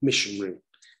clearly missionary.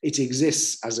 It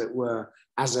exists, as it were,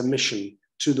 as a mission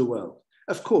to the world.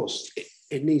 Of course,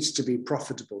 it needs to be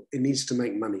profitable. It needs to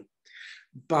make money.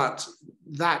 But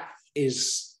that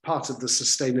is part of the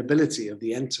sustainability of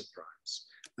the enterprise.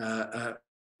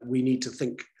 We need to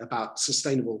think about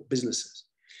sustainable businesses.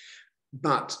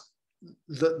 But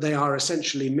they are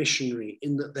essentially missionary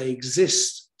in that they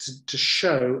exist to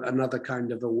show another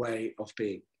kind of a way of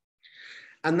being.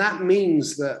 And that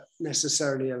means that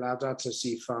necessarily a Laudato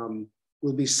Si farm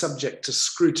will be subject to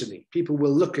scrutiny. People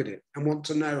will look at it and want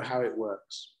to know how it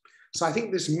works. So I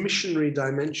think this missionary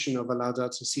dimension of a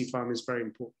Laudato Si farm is very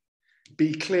important.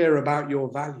 Be clear about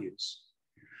your values.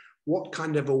 What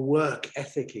kind of a work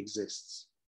ethic exists?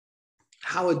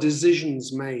 How are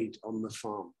decisions made on the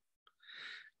farm?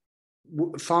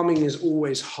 Farming is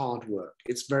always hard work.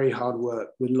 It's very hard work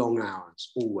with long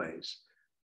hours, always.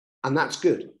 And that's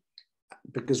good,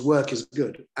 because work is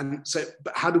good. And so,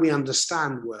 but how do we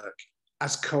understand work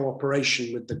as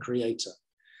cooperation with the creator,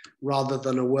 rather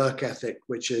than a work ethic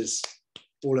which is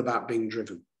all about being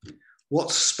driven?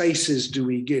 What spaces do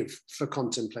we give for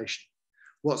contemplation?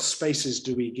 What spaces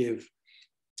do we give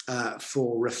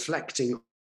for reflecting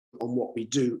on what we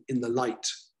do in the light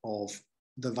of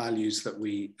the values that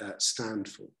we stand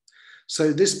for?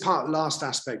 So this last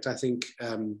aspect, I think,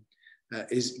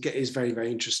 is very,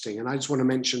 very interesting. And I just want to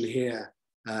mention here,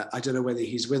 I don't know whether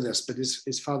he's with us, but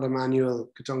is Father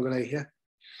Emmanuel Katongole here?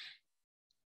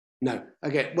 No.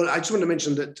 Okay. Well, I just want to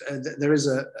mention that there is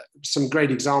some great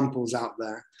examples out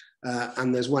there,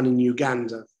 and there's one in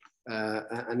Uganda,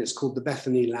 and it's called the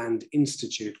Bethany Land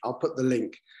Institute. I'll put the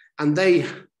link. And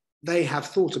they have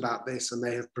thought about this, and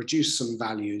they have produced some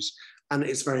values, and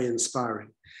it's very inspiring.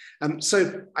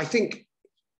 So I think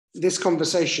this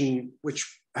conversation,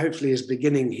 which hopefully is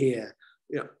beginning here,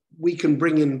 we can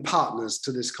bring in partners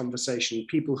to this conversation,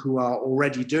 people who are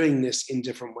already doing this in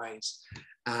different ways.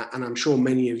 And I'm sure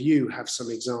many of you have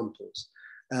some examples.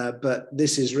 But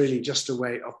this is really just a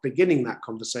way of beginning that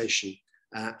conversation.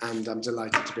 And I'm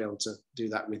delighted to be able to do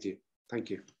that with you. Thank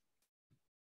you.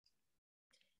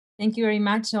 Thank you very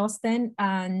much, Austen.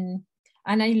 And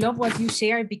I love what you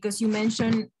shared, because you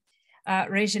mentioned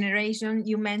regeneration.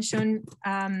 You mentioned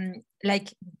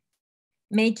like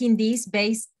making this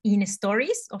based in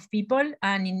stories of people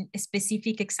and in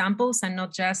specific examples, and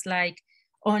not just like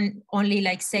only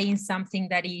like saying something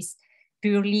that is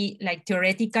purely like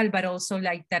theoretical, but also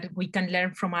like that we can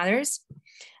learn from others.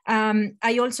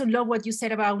 I also love what you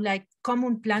said about like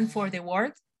common plan for the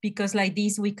world, because like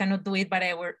this, we cannot do it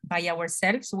by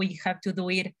ourselves. We have to do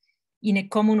it in a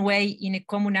common way, in a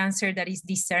common answer that is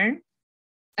discerned.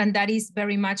 And that is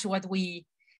very much what we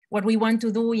want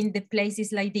to do in the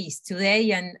places like this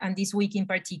today and this week in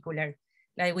particular.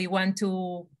 Like we want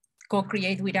to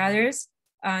co-create with others,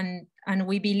 and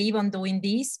we believe on doing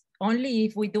this only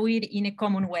if we do it in a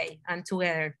common way and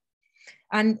together.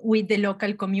 and with the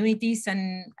local communities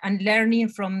and learning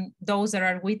from those that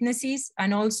are witnesses,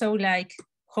 and also like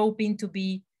hoping to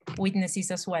be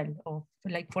witnesses as well, or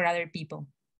like for other people.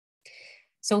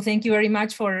 So thank you very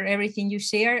much for everything you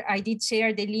share. I did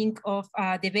share the link of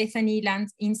the Bethany Land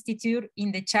Institute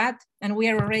in the chat, and we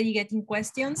are already getting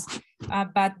questions.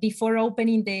 But before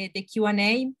opening the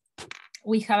Q&A,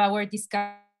 we have our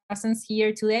discussants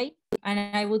here today.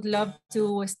 And I would love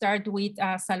to start with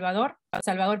Salvador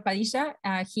Padilla.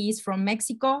 He is from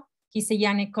Mexico. He's a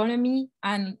young economy,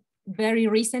 and very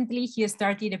recently he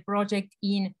started a project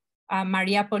in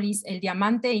Mariapolis, El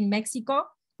Diamante in Mexico.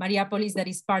 Mariapolis that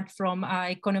is part from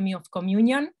economy of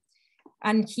communion.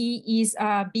 And he is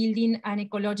building an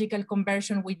ecological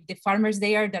conversion with the farmers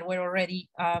there that were already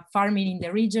farming in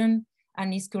the region,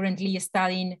 and is currently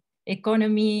studying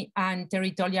economy and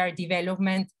territorial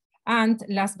development. And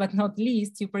last but not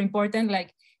least, super important,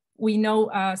 like we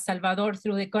know Salvador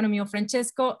through the economy of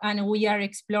Francesco, and we are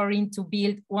exploring to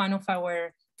build one of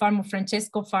our Farm of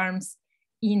Francesco farms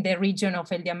in the region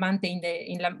of El Diamante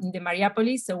in the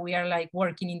Mariapolis. So we are like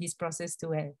working in this process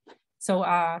together. So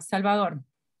Salvador,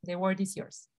 the word is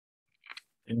yours.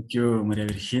 Thank you, Maria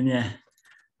Virginia.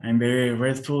 I'm very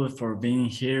grateful for being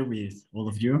here with all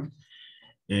of you,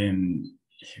 and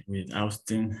with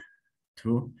Austen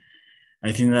too.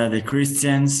 I think that the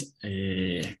Christians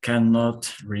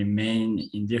cannot remain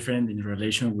indifferent in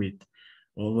relation with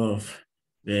all of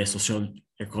the social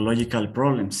ecological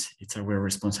problems. It's our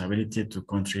responsibility to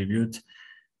contribute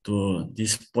to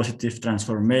this positive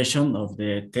transformation of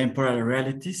the temporal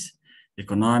realities,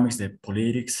 economics, the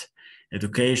politics,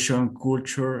 education,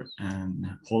 culture, and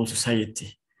whole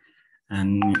society.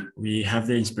 And we have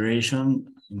the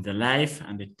inspiration in the life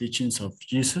and the teachings of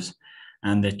Jesus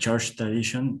and the church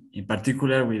tradition, in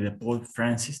particular with the Pope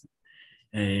Francis.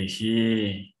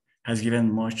 He has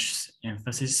given much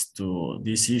emphasis to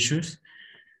these issues,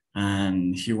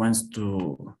 and he wants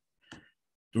to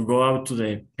go out to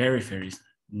the peripheries,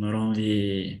 not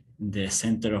only the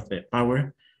center of the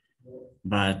power,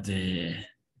 but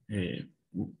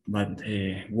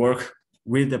work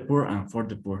with the poor and for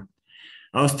the poor.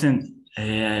 Austen,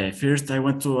 first I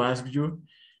want to ask you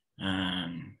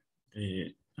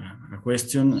a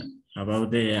question about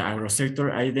the agro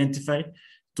sector. I identify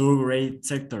two great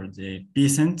sectors, the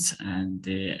peasants and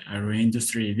the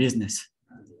agro-industry business.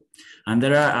 And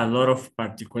there are a lot of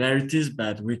particularities,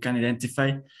 but we can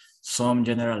identify some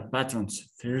general patterns.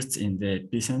 First, in the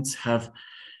peasants have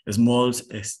a small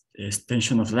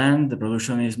extension of land. The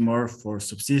production is more for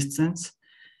subsistence.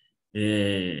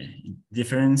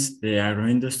 Difference, the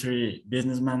agro-industry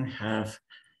businessmen have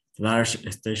large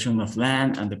extension of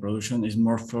land, and the production is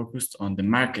more focused on the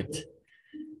market.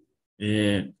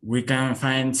 We can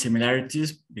find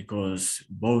similarities because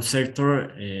both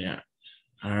sectors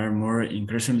are more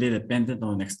increasingly dependent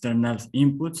on external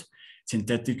inputs,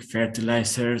 synthetic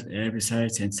fertilizers,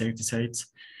 herbicides, insecticides,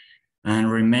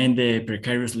 and remain the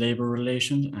precarious labor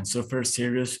relations and suffer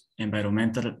serious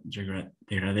environmental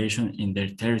degradation in their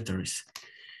territories.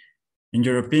 In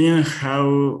your opinion,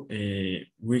 how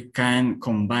we can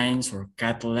combine or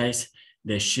catalyze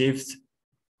the shift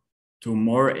to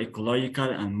more ecological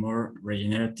and more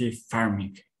regenerative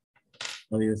farming?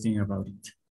 What do you think about it?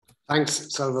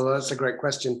 Thanks, Salvador. That's a great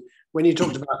question. When you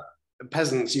talked about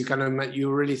peasants, you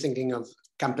were really thinking of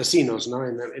campesinos, no,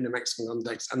 in the Mexican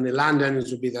context, and the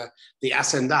landowners would be the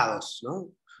hacendados,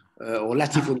 no, or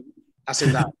latifundios,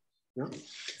 hacendados, no?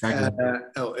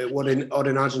 Or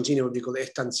in Argentina would be called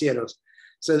estancieros.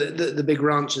 So the big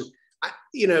ranches,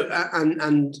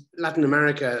 and Latin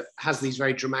America has these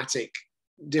very dramatic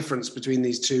difference between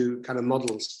these two kind of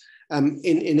models.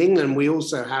 In England, we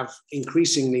also have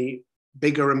increasingly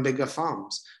bigger and bigger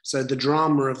farms. So the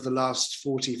drama of the last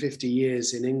 40, 50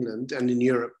 years in England and in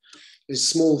Europe is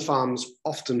small farms,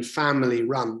 often family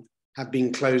run, have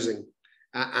been closing,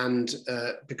 and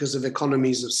because of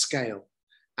economies of scale,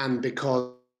 and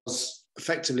because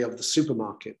effectively of the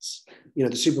supermarkets. The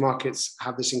supermarkets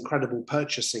have this incredible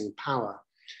purchasing power,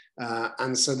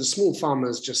 and so the small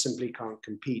farmers just simply can't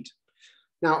compete.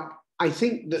 Now, I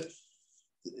think that,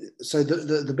 so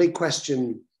the big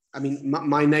question, I mean,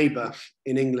 my neighbor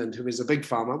in England, who is a big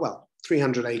farmer, well,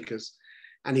 300 acres,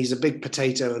 and he's a big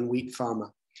potato and wheat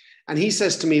farmer. And he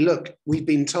says to me, look, we've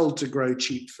been told to grow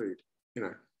cheap food,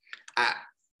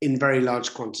 in very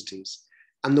large quantities.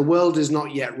 And the world is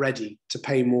not yet ready to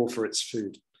pay more for its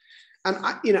food. And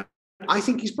I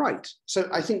think he's right. So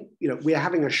I think, we are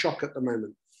having a shock at the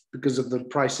moment because of the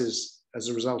prices as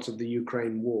a result of the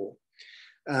Ukraine war.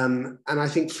 And I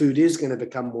think food is going to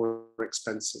become more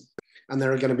expensive, and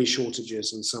there are going to be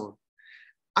shortages and so on.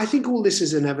 I think all this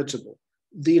is inevitable,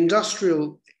 the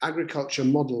industrial agriculture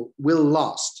model will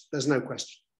last. There's no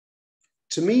question.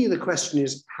 To me, the question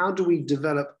is, how do we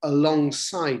develop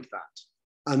alongside that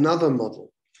another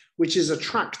model which is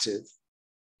attractive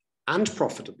and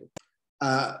profitable,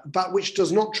 but which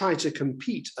does not try to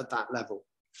compete at that level,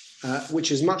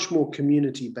 which is much more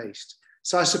community-based.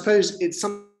 So I suppose it's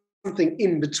something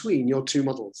in between your two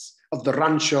models of the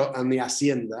rancho and the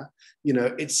hacienda. You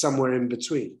know, it's somewhere in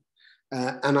between.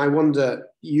 And I wonder,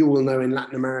 you will know in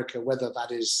Latin America whether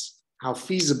that is, how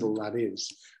feasible that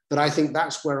is. But I think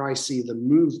that's where I see the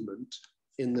movement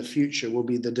in the future will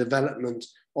be the development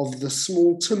of the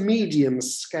small to medium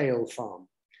scale farm,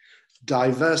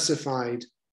 diversified,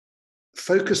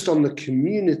 focused on the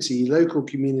community, local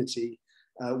community,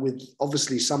 with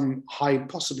obviously some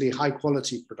possibly high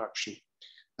quality production,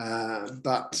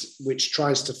 but which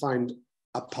tries to find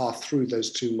a path through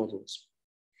those two models.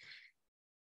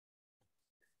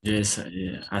 Yes,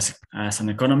 as an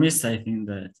economist, I think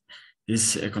that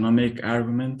this economic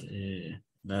argument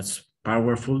that's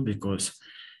powerful because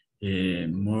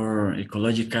more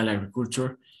ecological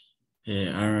agriculture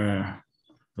are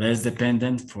less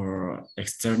dependent for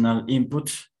external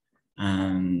inputs,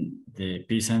 and the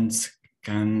peasants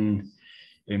can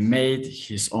make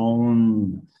his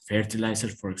own fertilizer,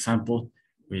 for example,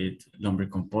 with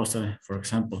lombricomposta, for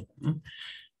example,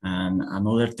 and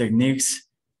other techniques.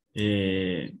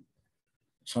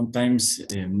 Sometimes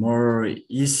more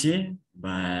easy,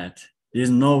 but this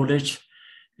knowledge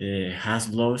has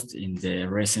lost in the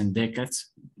recent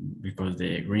decades because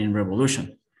the Green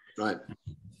Revolution. Right.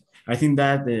 I think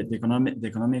that the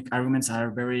economic arguments are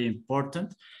very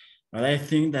important, but I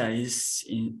think that is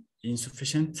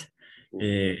insufficient.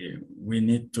 We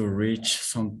need to reach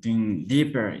something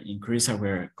deeper, increase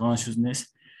our consciousness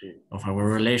of our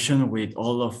relation with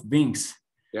all of beings.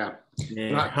 Yeah.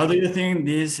 How do you think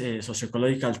these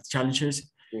socio-ecological challenges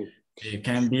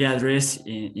can be addressed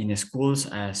in schools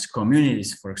as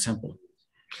communities, for example?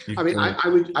 Because... I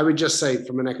mean, I would just say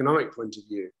from an economic point of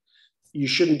view, you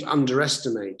shouldn't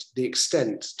underestimate the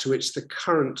extent to which the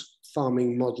current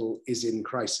farming model is in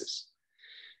crisis.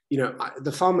 You know,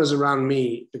 the farmers around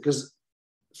me, because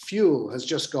fuel has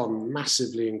just gone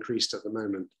massively increased at the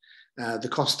moment, the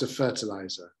cost of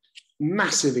fertilizer,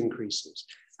 massive increases.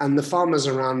 And the farmers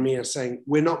around me are saying,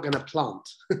 we're not going to plant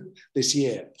this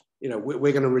year. You know,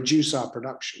 we're going to reduce our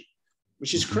production,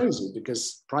 which is crazy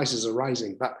because prices are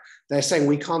rising. But they're saying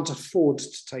we can't afford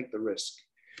to take the risk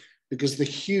because the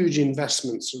huge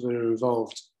investments that are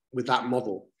involved with that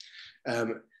model.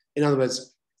 In other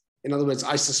words,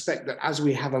 I suspect that as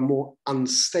we have a more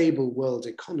unstable world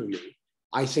economy,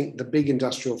 I think the big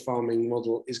industrial farming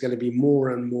model is going to be more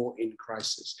and more in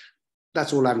crisis.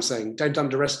 That's all I'm saying. Don't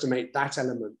underestimate that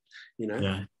element, you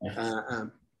know. Yeah.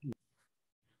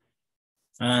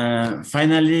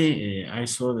 Finally, I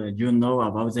saw that you know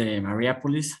about the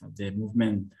Mariapolis, the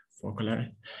movement folklore.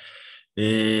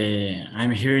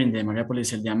 I'm here in the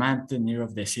Mariapolis El Diamante, near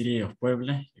of the city of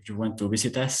Puebla. If you want to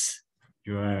visit us,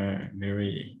 you are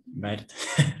very invited.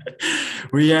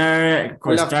 We are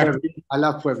I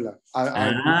love Puebla.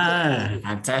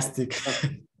 Fantastic.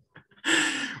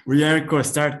 We are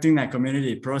co-starting a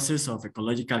community process of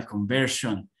ecological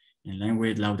conversion in line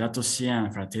with Laudato Si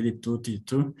and Fratelli Tutti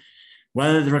too.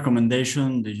 What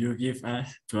recommendation do you give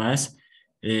to us?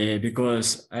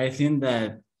 Because I think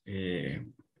that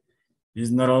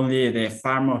it's not only the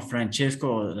Farm of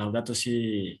Francesco Laudato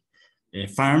Si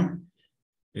farm,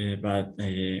 but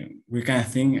we can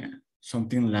think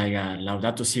something like a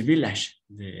Laudato Si village,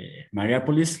 the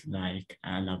Mariapolis, like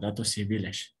a Laudato Si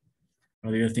village.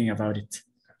 What do you think about it?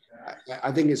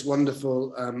 I think it's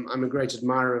wonderful. I'm a great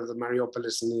admirer of the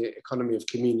Mariapolis and the economy of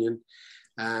communion.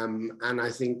 And I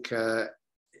think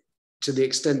to the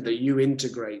extent that you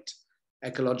integrate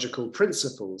ecological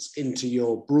principles into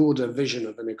your broader vision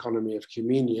of an economy of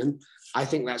communion, I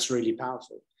think that's really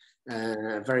powerful,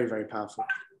 very, very powerful.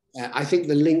 I think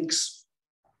the links,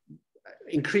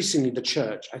 increasingly the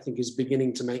church, I think is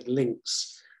beginning to make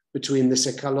links between this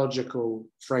ecological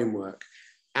framework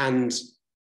and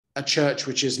a church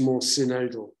which is more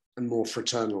synodal and more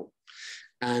fraternal.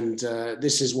 And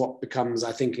this is what becomes,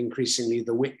 I think, increasingly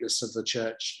the witness of the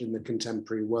church in the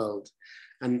contemporary world.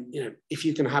 And you know, if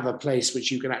you can have a place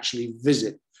which you can actually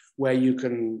visit, where you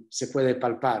can, se puede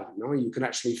palpar, no? You can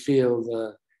actually feel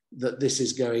that this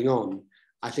is going on,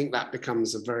 I think that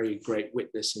becomes a very great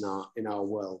witness in our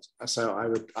world. So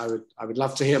I would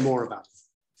love to hear more about it.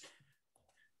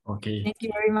 Okay. Thank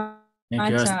you very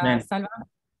much, Salva.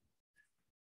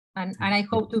 And I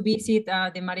hope to visit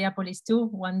the Mariapolis too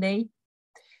one day.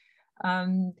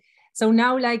 So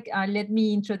now, let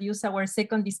me introduce our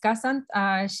second discussant.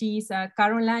 She's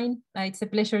Caroline. It's a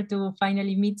pleasure to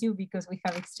finally meet you because we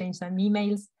have exchanged some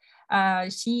emails.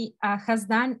 She has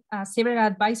done several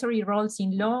advisory roles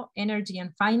in law, energy,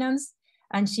 and finance.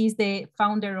 And she's the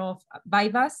founder of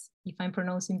Vivas, if I'm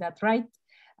pronouncing that right,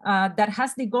 that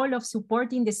has the goal of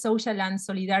supporting the social and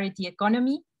solidarity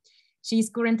economy. She's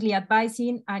currently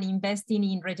advising and investing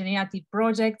in regenerative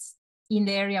projects in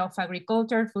the area of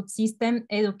agriculture, food system,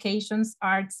 education,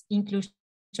 arts, inclusion,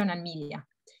 and media.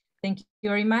 Thank you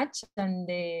very much, and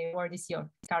the word is yours,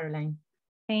 Caroline.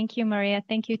 Thank you, Maria.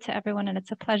 Thank you to everyone, and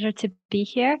it's a pleasure to be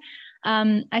here.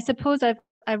 I suppose I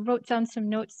wrote down some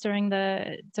notes during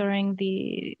the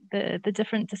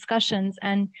different discussions,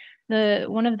 and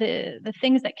one of the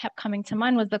things that kept coming to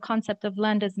mind was the concept of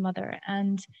land as mother,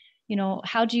 and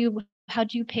how do you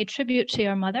pay tribute to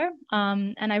your mother?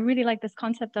 And I really like this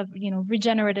concept of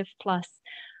regenerative plus.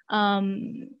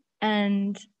 And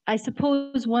I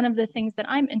suppose one of the things that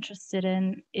I'm interested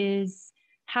in is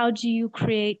how do you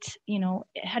create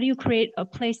a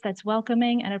place that's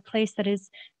welcoming and a place that is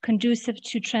conducive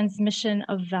to transmission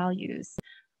of values?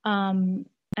 And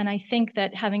I think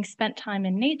that having spent time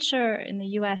in nature in the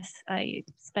US, I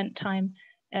spent time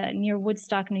near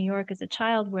Woodstock, New York as a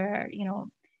child, where,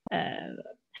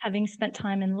 having spent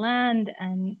time in land,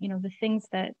 and the things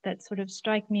that sort of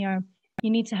strike me are,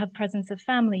 you need to have presence of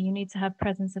family, you need to have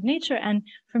presence of nature. And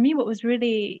for me, what was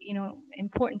really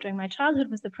important during my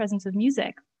childhood was the presence of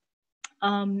music.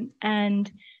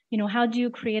 And how do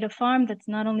you create a farm that's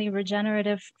not only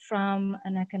regenerative from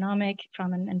an economic,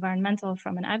 from an environmental,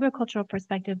 from an agricultural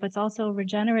perspective, but it's also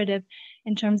regenerative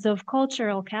in terms of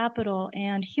cultural capital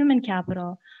and human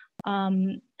capital.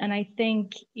 And I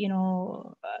think,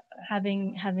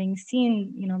 having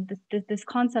seen, this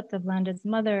concept of land as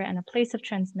mother and a place of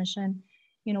transmission,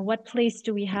 what place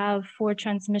do we have for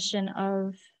transmission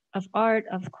of art,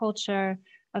 of culture,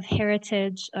 of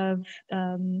heritage, of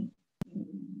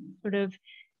sort of,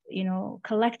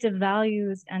 collective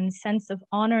values and sense of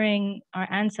honoring our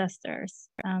ancestors.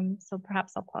 So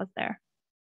perhaps I'll pause there.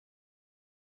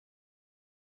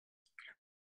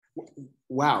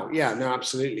 Wow, yeah, no,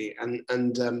 absolutely.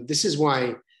 And this is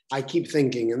why I keep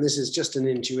thinking, and this is just an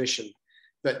intuition,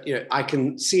 but I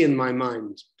can see in my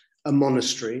mind a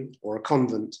monastery or a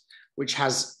convent which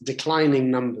has declining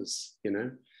numbers,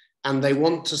 and they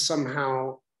want to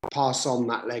somehow pass on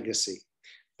that legacy.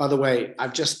 By the way,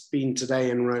 I've just been today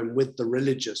in Rome with the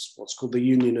religious, what's called the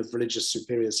Union of Religious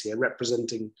Superiors here,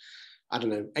 representing,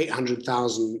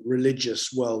 800,000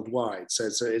 religious worldwide. So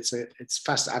it's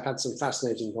fast. I've had some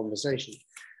fascinating conversation,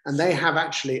 and they have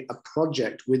actually a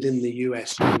project within the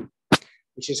USU,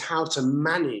 which is how to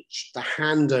manage the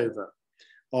handover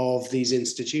of these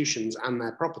institutions and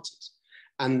their properties.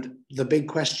 And the big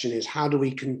question is, how do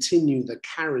we continue the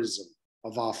charism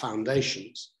of our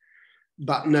foundations,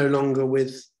 but no longer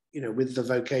with the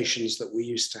vocations that we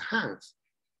used to have?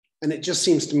 And it just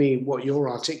seems to me what you're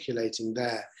articulating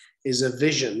there is a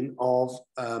vision of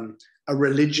a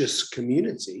religious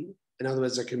community. In other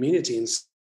words, a community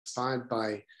inspired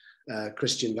by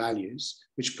Christian values,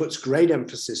 which puts great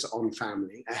emphasis on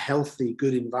family, a healthy,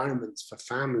 good environment for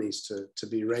families to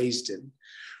be raised in,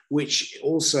 which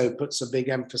also puts a big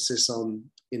emphasis on,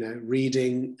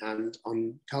 reading and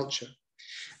on culture.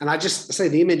 And I just say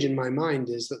the image in my mind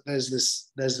is that there's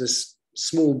this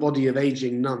small body of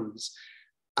aging nuns,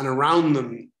 and around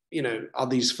them, are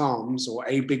these farms, or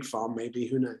a big farm, maybe,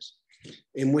 who knows,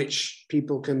 in which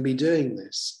people can be doing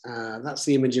this. That's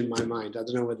the image in my mind. I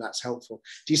don't know whether that's helpful.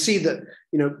 Do you see that,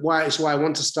 why I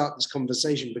want to start this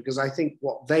conversation? Because I think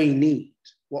what they need,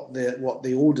 what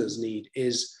the orders need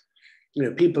is,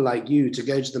 people like you to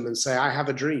go to them and say, I have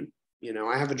a dream.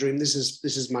 I have a dream. This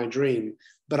is my dream,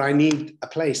 but I need a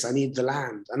place. I need the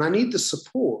land, and I need the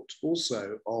support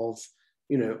also of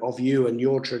you and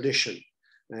your tradition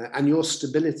and your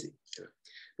stability.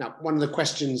 Now, one of the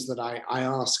questions that I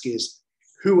ask is,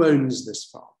 who owns this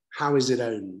farm? How is it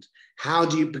owned?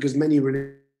 Because many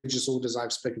religious orders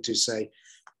I've spoken to say,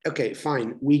 okay,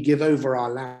 fine, we give over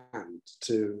our land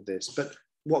to this, but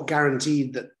what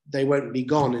guaranteed that they won't be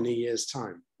gone in a year's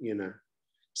time,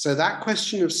 So that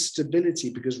question of stability,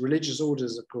 because religious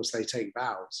orders, of course, they take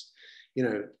vows,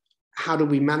 how do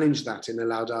we manage that in a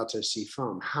Laudato Si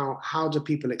farm? How do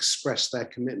people express their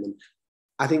commitment?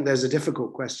 I think those are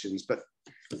difficult questions, but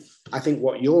I think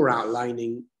what you're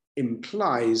outlining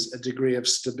implies a degree of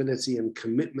stability and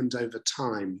commitment over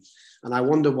time. And I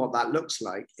wonder what that looks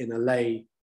like in a lay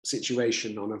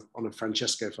situation on a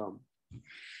Francesco farm.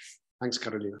 Thanks,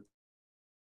 Carolina.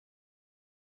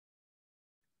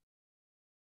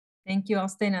 Thank you,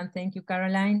 Austen, and thank you,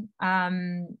 Caroline.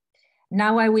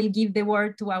 Now I will give the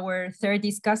word to our third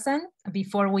discussant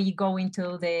before we go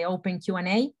into the open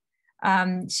Q&A.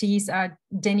 She's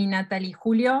Jenny Natali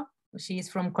Julio. She is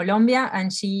from Colombia,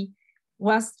 and she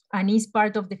was and is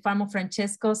part of the Farm of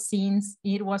Francesco since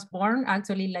it was born.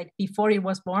 Actually, like before it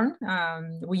was born,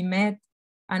 we met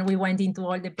and we went into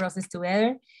all the process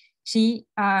together. She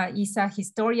is a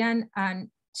historian, and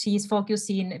she is focused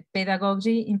in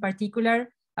pedagogy in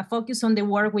particular, a focus on the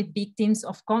work with victims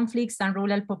of conflicts and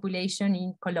rural population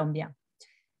in Colombia.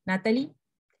 Natali?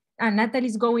 And Natali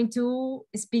is going to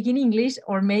speak in English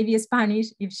or maybe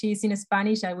Spanish. If she's in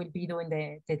Spanish, I will be doing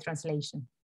the translation.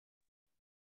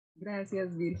 Gracias,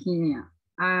 Virginia.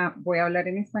 Voy a hablar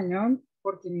en español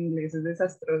porque mi inglés es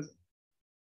desastroso.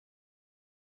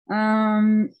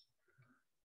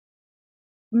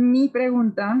 Mi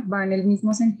pregunta va en el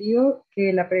mismo sentido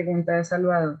que la pregunta de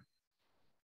Salvador.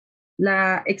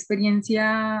 La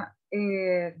experiencia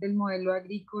del modelo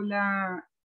agrícola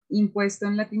impuesto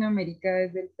en Latinoamérica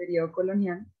desde el periodo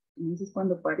colonial, entonces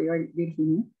cuando parió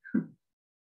Virginia,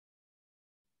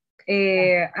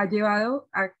 ha llevado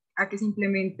a que se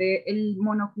implemente el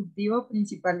monocultivo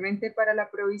principalmente para la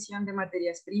provisión de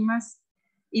materias primas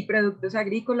y productos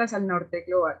agrícolas al norte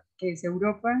global, que es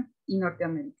Europa y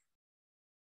Norteamérica.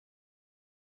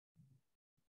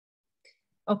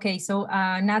 Okay, so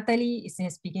Natali is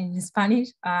speaking in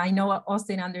Spanish. I know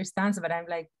Austen understands, but I'm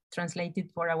like translated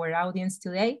for our audience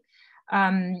today.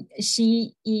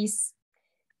 She is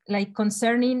like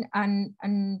concerning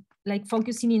and like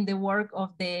focusing in the work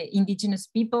of the indigenous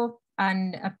people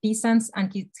and peasants,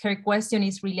 and her question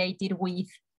is related with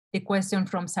the question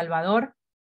from Salvador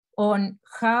on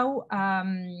how,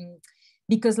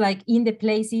 because like in the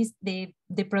places, the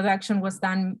production was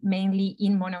done mainly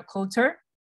in monoculture.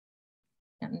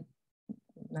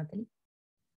 Natali.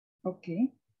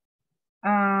 Ok.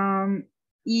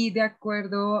 Y de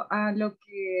acuerdo a lo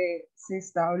que se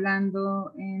está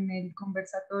hablando en el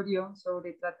conversatorio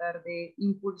sobre tratar de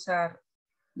impulsar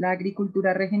la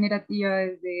agricultura regenerativa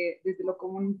desde lo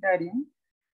comunitario.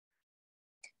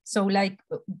 So like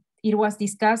it was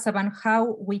discussed about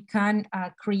how we can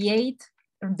create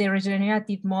the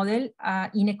regenerative model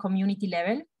in a community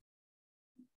level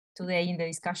today in the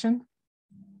discussion.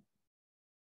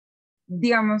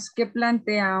 Digamos que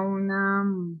plantea una,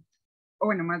 o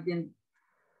bueno, más bien,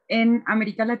 en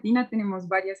América Latina tenemos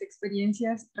varias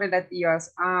experiencias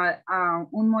relativas a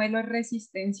un modelo de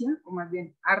resistencia, o más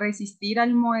bien a resistir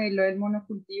al modelo del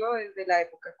monocultivo desde la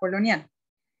época colonial.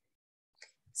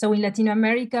 So in Latin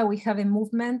America, we have a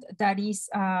movement that is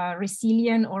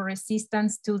resilient or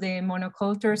resistance to the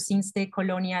monoculture since the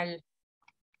colonial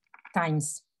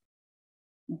times.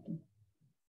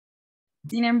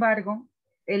 Sin embargo,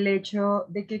 el hecho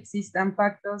de que existan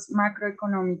pactos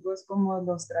macroeconómicos como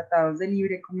los tratados de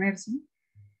libre comercio.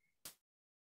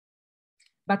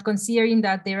 But considering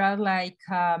that there are like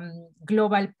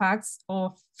global pacts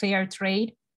of fair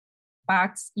trade,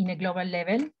 pacts in a global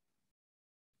level.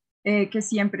 Que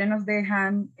siempre nos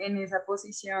dejan en esa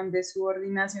posición de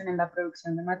subordinación en la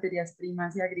producción de materias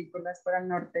primas y agrícolas para el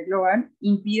norte global,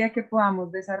 impide que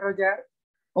podamos desarrollar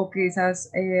o que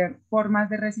esas formas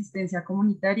de resistencia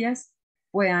comunitarias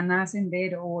puedan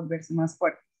ascender o volverse más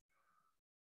fuertes.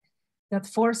 That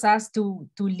force us to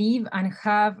live and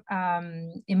have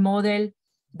a model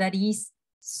that is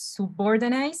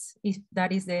subordinated, if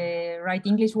that is the right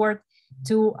English word,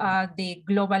 to the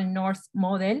global north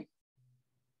model.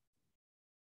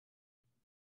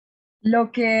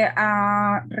 Lo que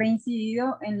ha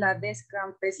reincidido en la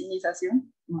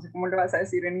descampesinización, no sé cómo lo vas a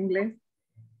decir en inglés.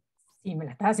 Sí, me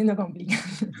la estás haciendo complicada.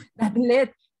 That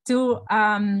led to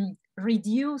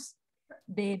reduce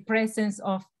the presence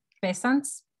of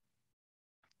peasants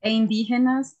e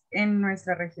indígenas en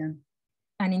nuestra región.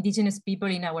 And indigenous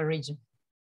people in our region.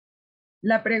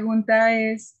 La pregunta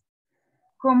es,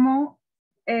 ¿cómo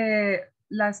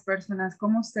las personas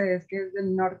como ustedes que desde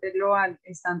el norte global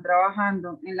están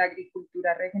trabajando en la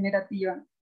agricultura regenerativa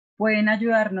pueden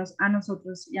ayudarnos a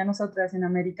nosotros y a nosotras en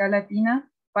América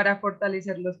Latina para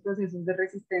fortalecer los procesos de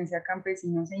resistencia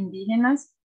campesinos e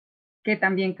indígenas que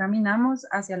también caminamos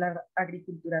hacia la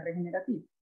agricultura regenerativa?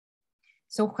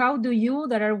 So how do you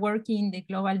that are working in the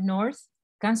global north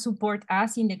can support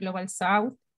us in the global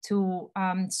south to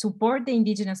support the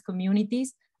indigenous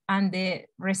communities and the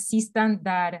resistance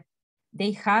that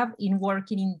they have in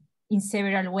working in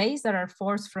several ways that are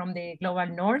forced from the global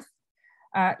north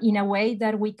in a way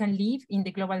that we can live in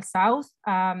the global south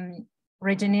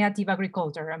regenerative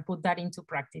agriculture and put that into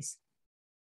practice?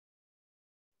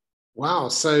 Wow,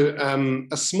 so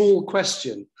a small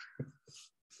question.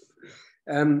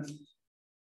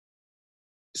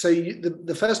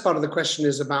 the first part of the question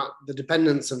is about the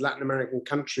dependence of Latin American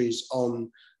countries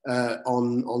on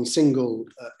single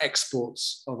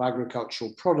exports of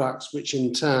agricultural products, which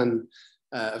in turn,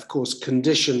 of course,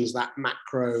 conditions that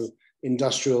macro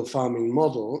industrial farming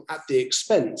model at the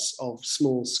expense of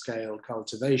small-scale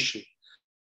cultivation.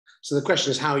 So the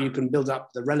question is how you can build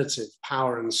up the relative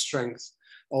power and strength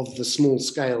of the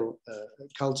small-scale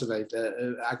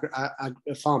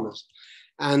farmers.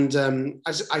 And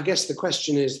I guess the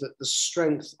question is that the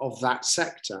strength of that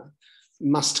sector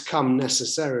must come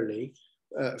necessarily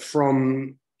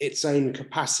from its own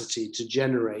capacity to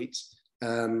generate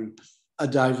a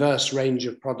diverse range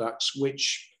of products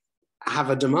which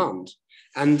have a demand.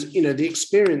 And the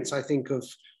experience, I think, of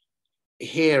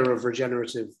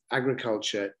regenerative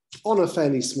agriculture on a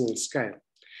fairly small scale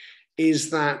is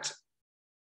that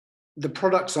the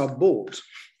products are bought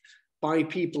by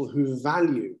people who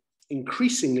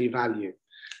increasingly value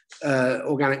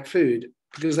organic food,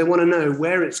 because they want to know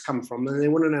where it's come from and they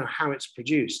want to know how it's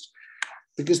produced.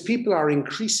 Because people are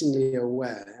increasingly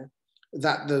aware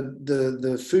that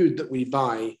the food that we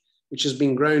buy, which has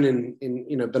been grown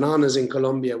in bananas in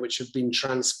Colombia, which have been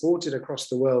transported across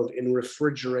the world in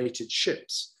refrigerated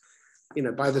ships,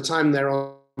 by the time they're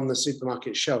on the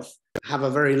supermarket shelf, have a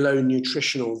very low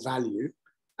nutritional value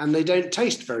and they don't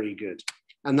taste very good.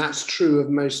 And that's true of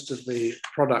most of the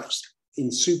products in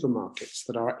supermarkets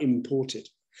that are imported.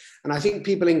 And I think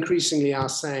people increasingly are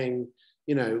saying,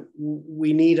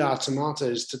 we need our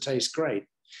tomatoes to taste great.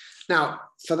 Now,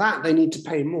 for that, they need to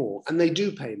pay more, and they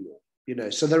do pay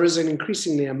more, So there is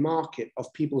increasingly a market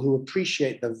of people who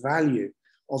appreciate the value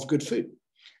of good food.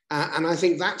 And I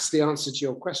think that's the answer to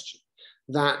your question,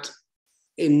 that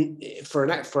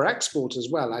for export as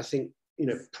well, I think,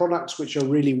 products which are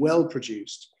really well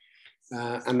produced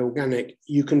and organic,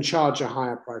 you can charge a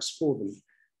higher price for them.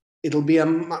 It'll be a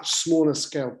much smaller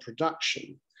scale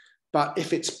production, but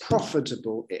if it's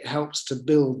profitable, it helps to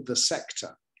build the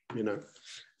sector,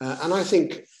 And I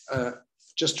think,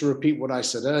 just to repeat what I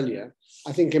said earlier,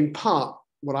 I think in part,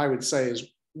 what I would say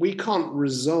is we can't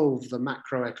resolve the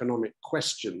macroeconomic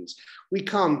questions. We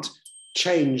can't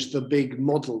change the big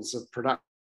models of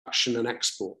production and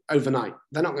export overnight.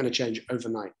 They're not going to change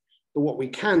overnight. But what we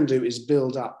can do is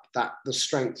build up the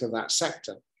strength of that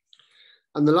sector.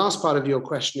 And the last part of your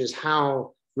question is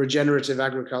how regenerative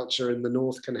agriculture in the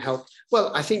North can help.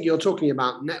 Well, I think you're talking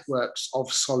about networks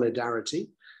of solidarity,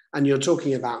 and you're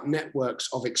talking about networks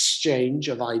of exchange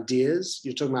of ideas.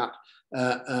 You're talking about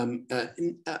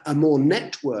a more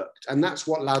networked, and that's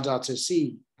what Laudato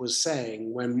Si was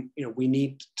saying, when we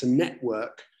need to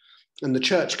network, and the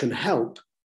church can help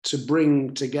to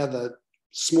bring together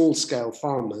small-scale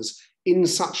farmers in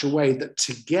such a way that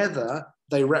together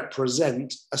they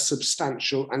represent a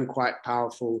substantial and quite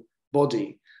powerful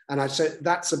body. And I'd say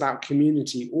that's about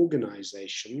community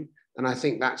organization. And I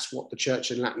think that's what the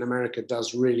church in Latin America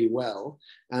does really well.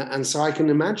 And so I can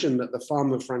imagine that the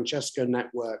Farm of Francesco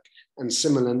network and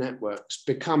similar networks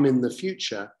become in the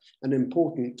future an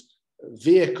important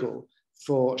vehicle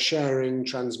for sharing,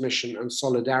 transmission, and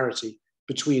solidarity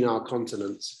between our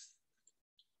continents.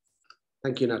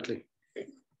 Thank you, Natali.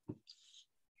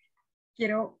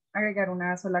 Quiero agregar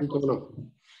una sola cosa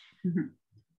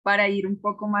para ir un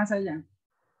poco más allá.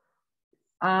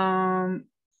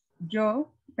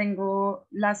 Yo tengo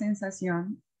la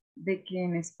sensación de que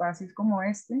en espacios como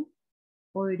este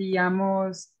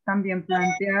podríamos también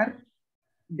plantear,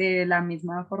 de la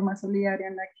misma forma solidaria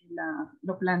en la que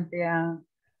lo plantea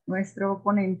nuestro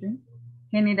ponente,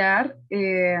 generar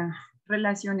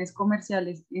relaciones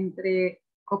comerciales entre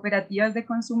cooperativas de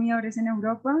consumidores en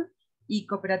Europa y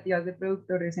cooperativas de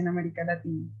productores en América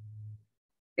Latina.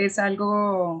 Es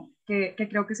algo que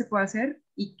creo que se puede hacer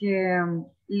y que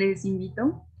les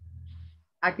invito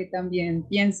a que también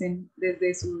piensen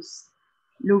desde sus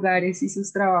lugares y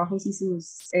sus trabajos y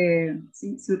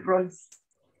sus roles.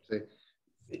 Sí.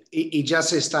 Y ya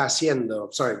se está haciendo,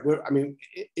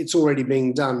 it's already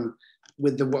being done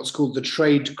with what's called the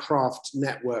trade craft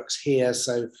networks here.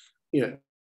 So,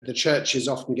 the churches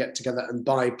often get together and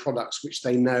buy products which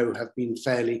they know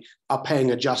are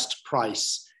paying a just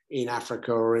price in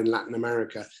Africa or in Latin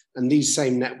America. And these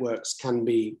same networks can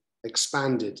be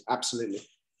expanded, absolutely.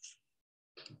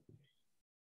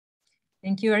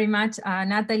 Thank you very much.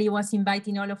 Natali was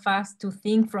inviting all of us to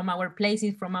think from our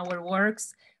places, from our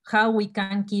works, how we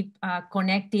can keep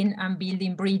connecting and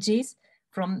building bridges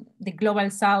from the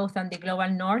global South and the global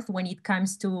North when it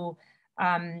comes to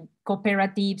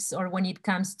cooperatives, or when it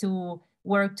comes to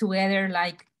work together,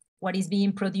 like what is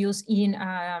being produced in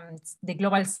the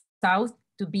global South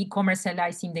to be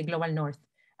commercialized in the global North.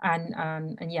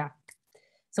 And yeah,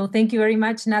 So thank you very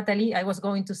much, Natali. I was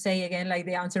going to say again, like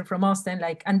the answer from Austen,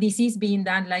 like, and this is being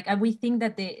done, like, and we think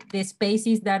that the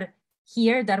spaces that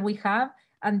here that we have,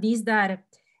 and this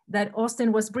that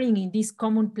Austen was bringing, this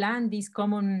common plan, this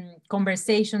common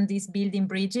conversation, this building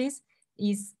bridges,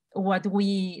 is what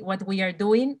we are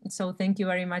doing. So thank you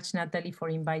very much, Natali, for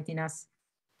inviting us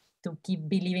to keep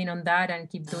believing on that and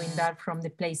keep doing that from the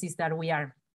places that we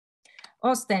are.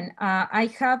 Austen,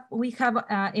 we have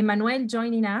Emmanuel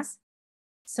joining us.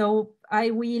 So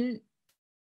I will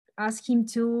ask him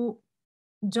to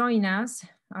join us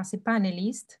as a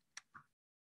panelist.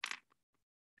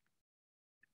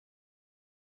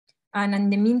 And in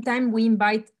the meantime, we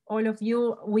invite all of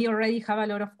you. We already have a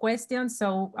lot of questions.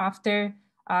 So after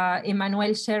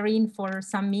Emmanuel sharing for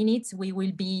some minutes, we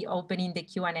will be opening the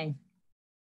Q&A.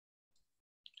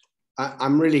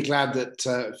 I'm really glad that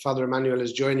Father Emmanuel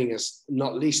is joining us,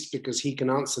 not least because he can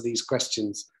answer these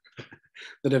questions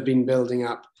that have been building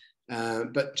up.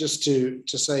 But just to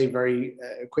say very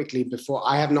quickly before,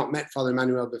 I have not met Father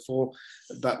Emmanuel before,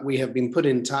 but we have been put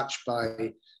in touch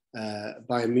by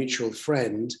a mutual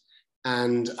friend.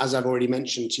 And as I've already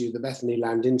mentioned to you, the Bethany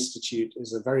Land Institute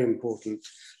is a very important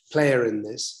player in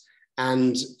this.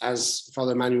 And as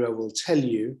Father Emmanuel will tell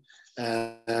you,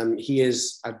 he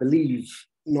is, I believe,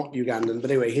 not Ugandan, but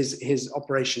anyway, his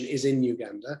operation is in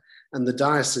Uganda, and the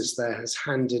diocese there has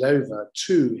handed over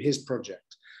to his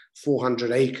project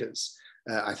 400 acres,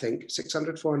 I think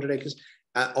 400 acres,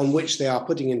 on which they are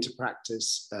putting into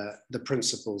practice the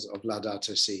principles of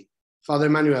Laudato Si. Father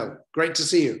Emmanuel, great to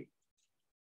see you.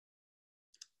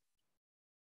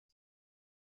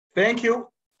 Thank you.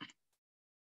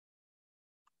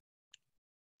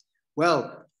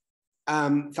 Well,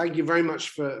 thank you very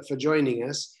much for joining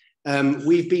us. I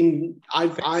began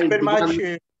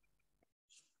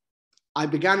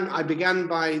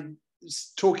by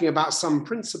talking about some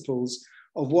principles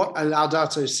of what a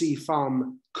Laudato Si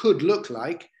farm could look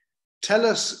like. Tell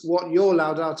us what your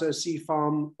Laudato Si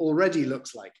farm already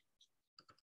looks like.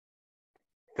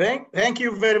 Thank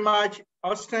you very much,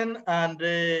 Austen, and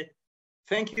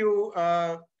thank you,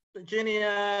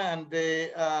 Virginia and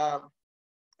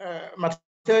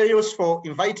Mateusz, for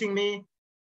inviting me.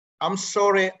 I'm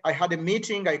sorry, I had a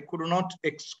meeting. I could not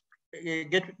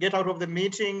get out of the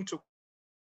meeting to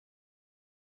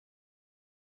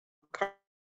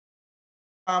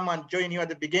come and join you at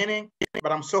the beginning,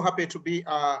 but I'm so happy to be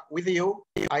with you.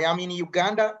 I am in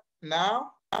Uganda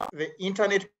now. The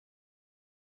internet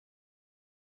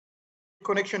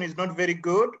connection is not very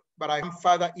good, but I'm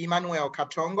Father Emmanuel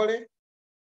Katongole.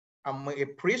 I'm a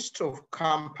priest of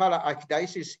Kampala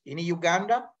Archdiocese in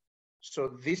Uganda. So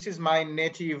this is my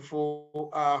native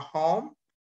home,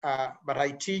 but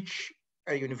I teach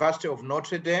at University of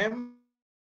Notre Dame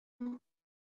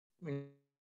in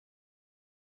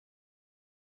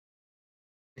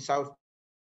South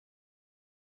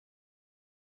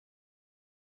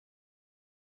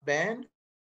Bend.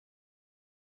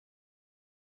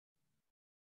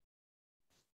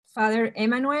 Father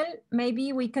Emmanuel,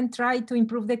 maybe we can try to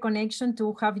improve the connection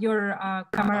to have your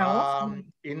camera off.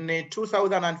 In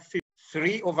 2015,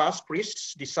 3 of us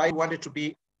priests decided wanted to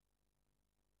be,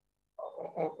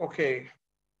 okay.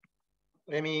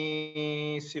 Let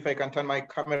me see if I can turn my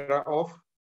camera off.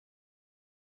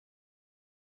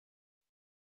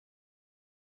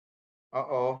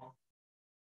 Uh-oh.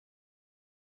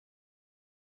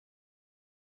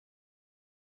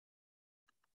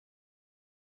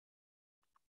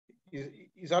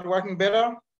 Is that working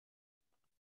better?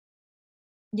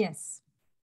 Yes.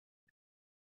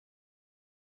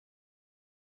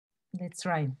 Let's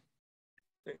try.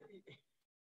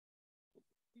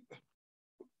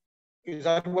 Is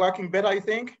that working better, I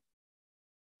think?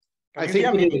 I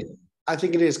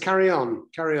think it is. Carry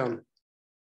on.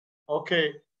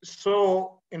 Okay,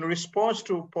 so in response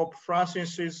to Pope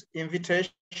Francis's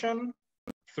invitation,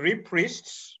 3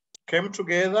 priests came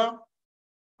together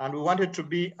and we wanted to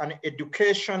be an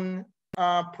education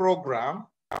program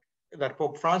that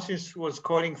Pope Francis was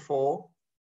calling for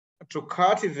to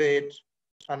cultivate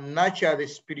and nurture the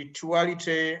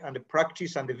spirituality and the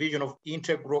practice and the vision of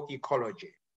integral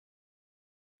ecology,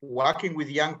 working with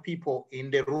young people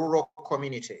in the rural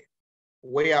community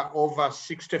where over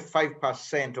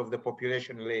 65% of the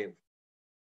population live.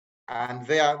 And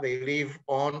there they live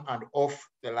on and off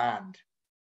the land.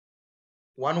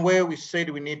 One way we said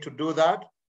we need to do that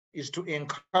is to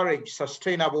encourage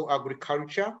sustainable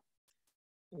agriculture,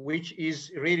 which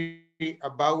is really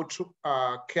about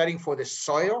caring for the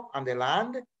soil and the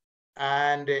land,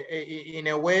 and in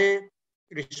a way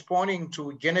responding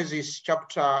to Genesis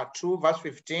chapter 2, verse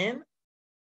 15,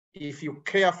 if you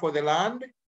care for the land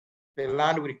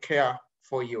will care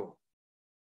for you.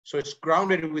 So it's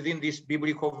grounded within this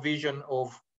biblical vision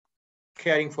of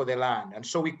caring for the land. And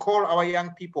so we call our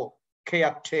young people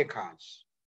caretakers.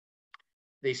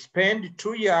 They spend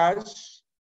 2 years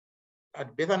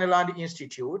at Bethany Land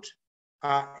Institute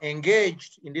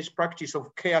engaged in this practice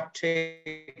of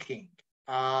caretaking.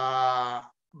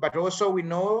 But also we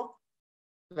know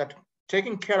that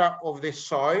taking care of the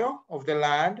soil, of the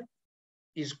land,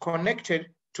 is connected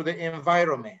to the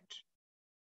environment.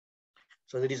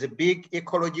 So there is a big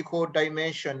ecological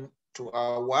dimension to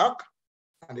our work,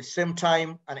 and at the same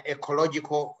time, an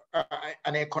ecological,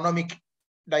 an economic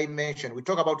dimension. We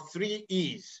talk about 3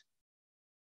 E's: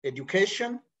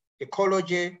 education,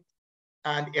 ecology,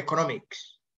 and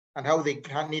economics, and how they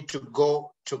need to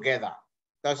go together.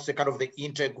 That's the kind of the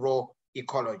integral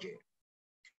ecology.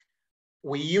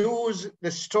 We use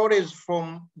the stories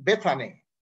from Bethany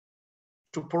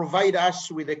to provide us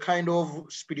with a kind of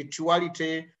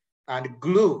spirituality and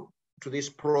glue to this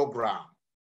program.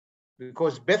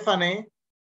 Because Bethany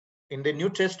in the New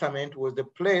Testament was the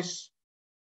place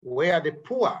where the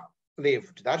poor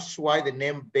lived. That's why the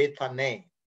name Bethany.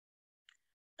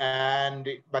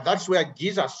 But that's where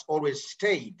Jesus always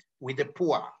stayed, with the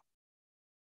poor.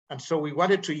 And so we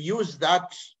wanted to use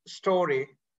that story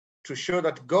to show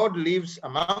that God lives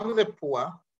among the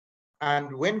poor.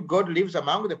 And when God lives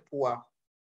among the poor,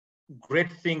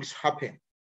 great things happen.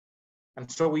 And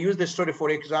so we use the story, for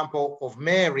example, of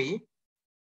Mary,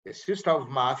 the sister of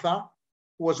Martha,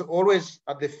 who was always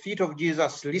at the feet of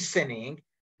Jesus, listening,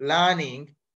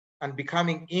 learning, and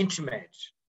becoming intimate.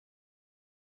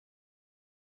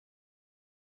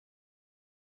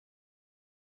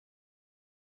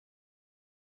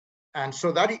 And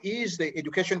so that is the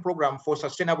education program for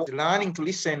sustainable learning, to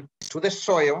listen to the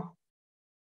soil,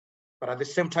 but at the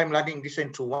same time learning to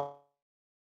listen to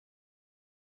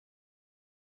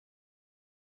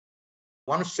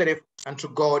oneself and to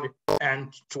God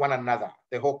and to one another,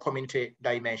 the whole community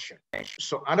dimension.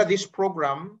 So under this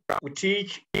program, we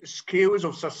teach skills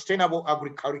of sustainable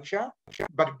agriculture,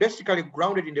 but basically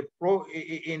grounded in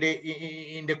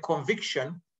the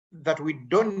conviction that we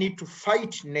don't need to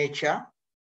fight nature,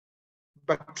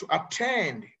 but to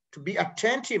be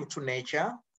attentive to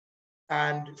nature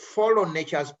and follow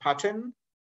nature's pattern.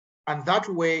 And that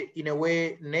way, in a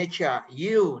way, nature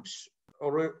yields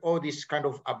all this kind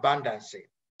of abundance.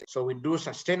 So we do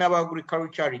sustainable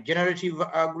agriculture, regenerative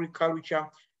agriculture.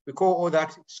 We call all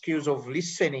that skills of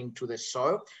listening to the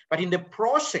soil. But in the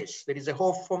process, there is a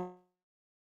whole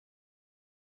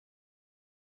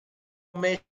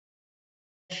formation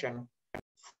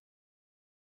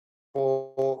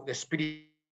for the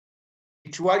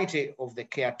spirituality of the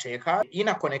caretaker,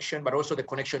 inner connection, but also the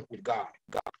connection with God.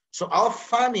 So our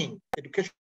farming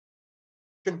education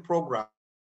program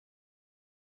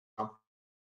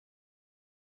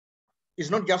is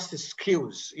not just the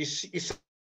skills, it's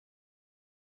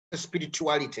the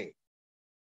spirituality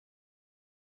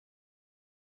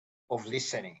of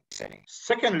listening.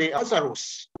 Secondly,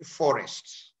 Lazarus'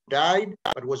 forests died,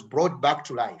 but was brought back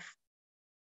to life.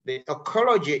 The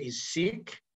ecology is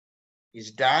sick,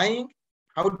 is dying.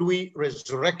 How do we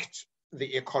resurrect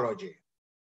the ecology?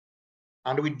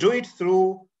 And we do it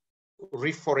through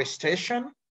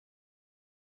reforestation,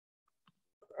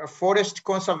 forest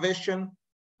conservation,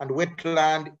 and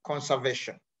wetland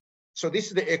conservation. So this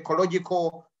is the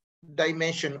ecological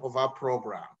dimension of our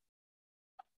program.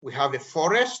 We have a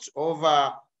forest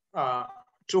over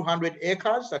 200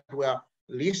 acres that were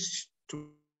leased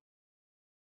to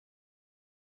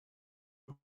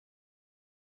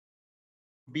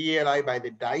BLI by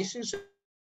the diocese,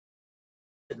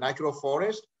 the natural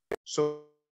forest. So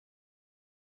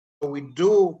we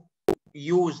do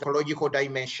use the ecological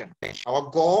dimension. Our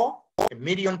goal, 1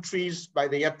 million trees by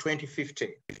the year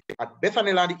 2050 at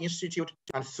Bethany Land Institute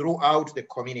and throughout the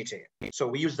community. So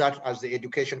we use that as the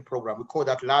education program. We call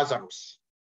that Lazarus.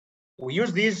 We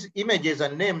use these images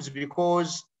and names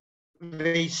because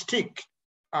they stick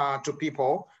to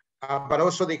people, but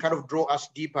also they kind of draw us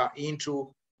deeper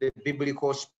into the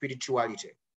biblical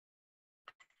spirituality.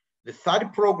 The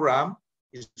third program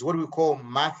is what we call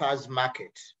Martha's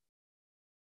Market.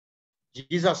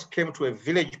 Jesus came to a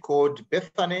village called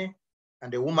Bethany,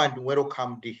 and a woman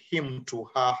welcomed him to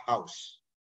her house.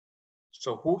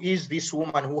 So who is this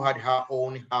woman who had her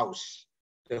own house?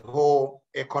 The whole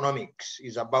economics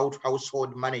is about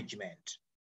household management.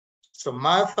 So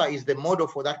Martha is the model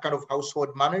for that kind of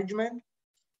household management,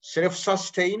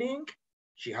 self-sustaining.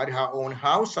 She had her own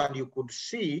house, and you could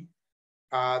see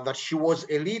that she was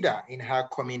a leader in her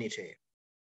community.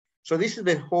 So this is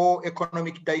the whole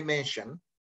economic dimension.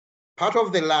 Part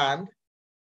of the land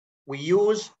we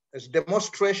use as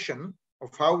demonstration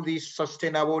of how this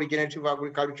sustainable regenerative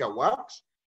agriculture works.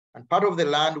 And part of the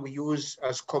land we use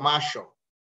as commercial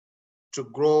to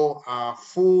grow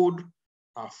food,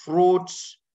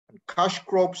 fruits, and cash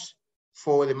crops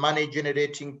for the money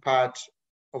generating part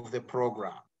of the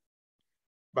program.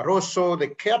 But also the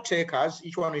caretakers,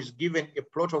 each one is given a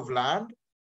plot of land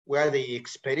where they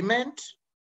experiment,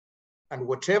 and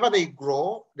whatever they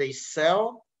grow, they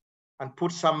sell and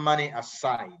put some money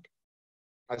aside.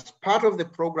 As part of the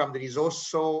program, there is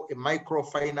also a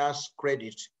microfinance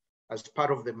credit as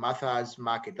part of the Martha's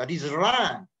Market that is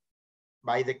run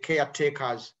by the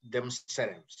caretakers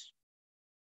themselves.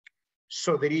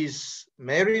 So there is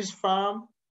Mary's Farm,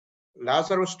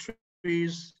 Lazarus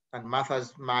Trees, and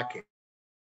Martha's Market.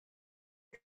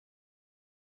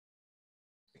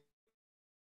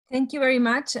 Thank you very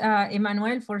much,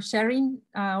 Emmanuel, for sharing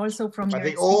also from your But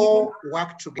they experience. all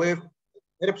work together.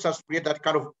 It helps us create that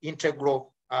kind of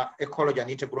integral ecology and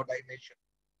integral dimension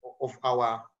of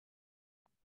our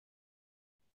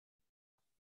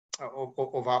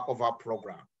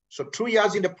program. So 2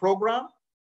 years in the program.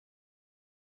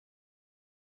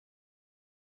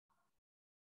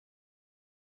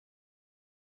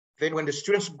 Then when the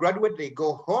students graduate, they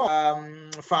go home,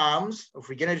 farms of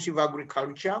regenerative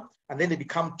agriculture, and then they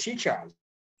become teachers.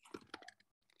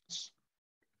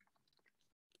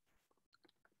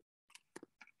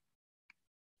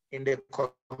 In the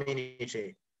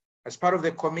community. As part of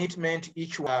the commitment,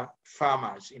 each one are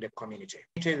farmers in the community.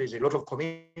 There's a lot of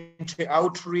community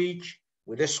outreach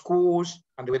with the schools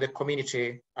and with the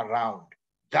community around.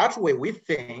 That way, we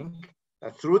think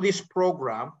that through this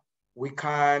program, we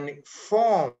can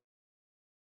form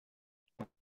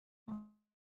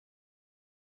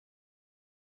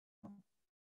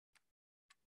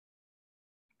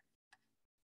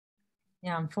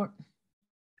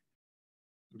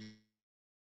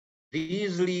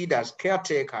these leaders,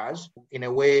 caretakers, in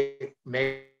a way,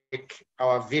 make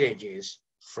our villages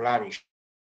flourish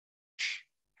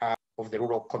of the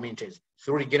rural communities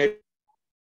through regenerative.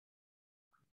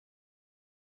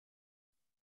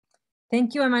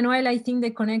 Thank you, Emmanuel. I think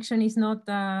the connection is not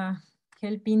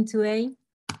helping today,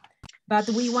 but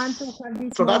we want to have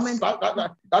this moment.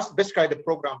 That's basically the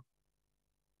program.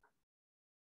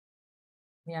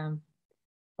 Yeah,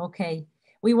 okay.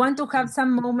 We want to have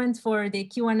some moments for the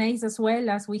Q&As as well,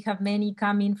 as we have many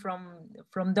coming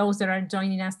from those that are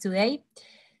joining us today.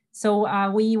 So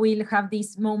we will have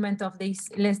this moment of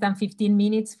this less than 15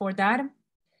 minutes for that.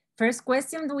 First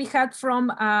question we had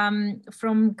from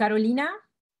Carolina.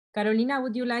 Carolina,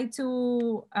 would you like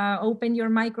to open your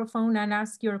microphone and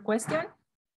ask your question?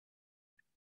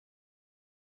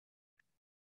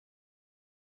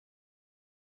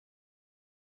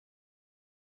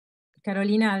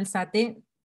 Carolina, alzate.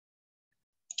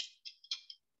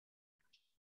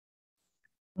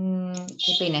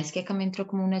 Qué pena, es que acá me entró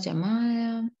como una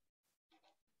llamada.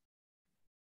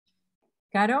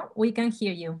 Caro, we can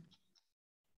hear you.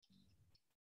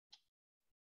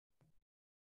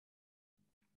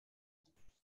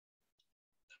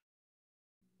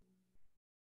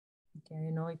 Okay, I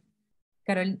don't know if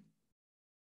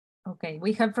okay,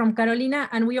 we have from Carolina,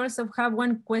 and we also have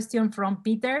one question from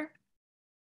Peter.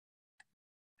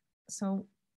 So,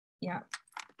 yeah,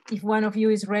 if one of you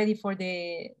is ready for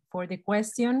the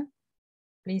question,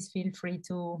 please feel free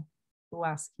to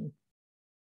ask it.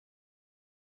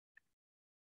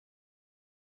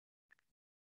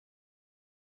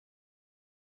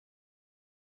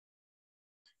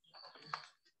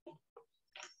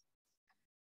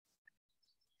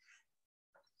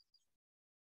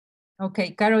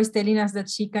 Okay, Caro is telling us that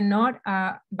she cannot,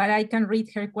 but I can read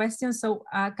her question. So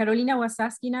Carolina was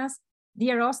asking us,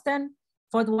 dear Austen,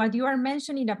 for what you are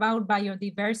mentioning about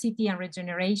biodiversity and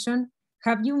regeneration,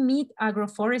 have you met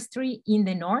agroforestry in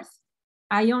the North?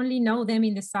 I only know them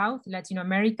in the South, Latin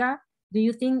America. Do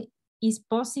you think is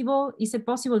a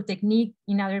possible technique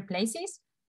in other places?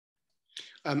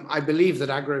 I believe that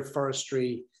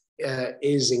agroforestry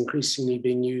is increasingly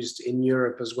being used in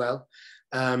Europe as well.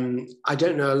 I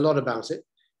don't know a lot about it,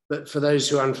 but for those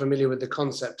who are unfamiliar with the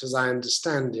concept, as I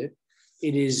understand it,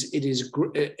 it is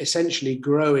essentially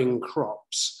growing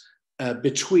crops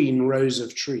between rows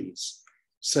of trees,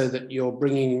 so that you're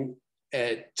bringing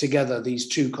together these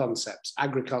two concepts,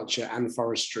 agriculture and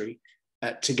forestry,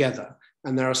 together.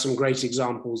 And there are some great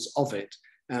examples of it,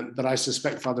 but I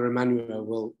suspect Father Emmanuel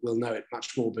will know it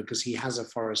much more because he has a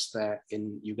forest there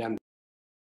in Uganda.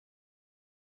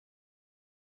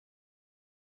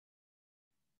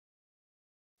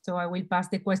 So I will pass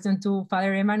the question to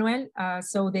Father Emmanuel.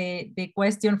 So the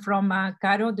question from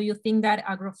Caro, do you think that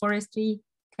agroforestry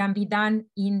can be done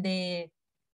in the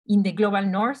global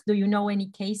North? Do you know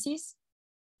any cases?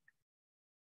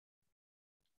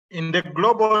 In the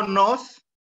global north,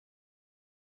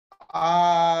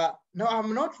 no,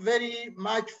 I'm not very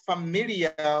much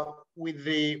familiar with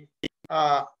the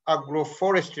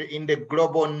agroforestry in the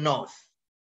global north.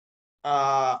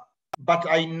 But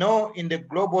I know in the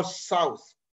global south,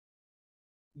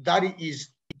 that is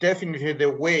definitely the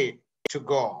way to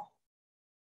go.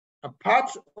 A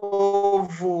part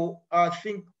of, I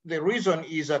think the reason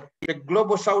is that the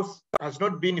global south has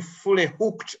not been fully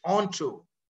hooked onto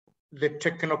the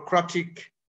technocratic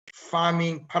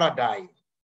farming paradigm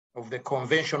of the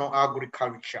conventional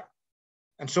agriculture.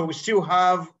 And so we still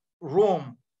have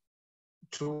room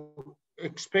to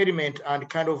experiment and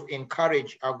kind of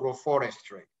encourage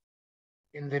agroforestry.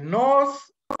 In the north,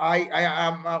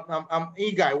 I'm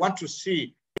eager. I want to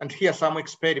see and hear some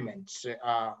experiments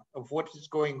of what is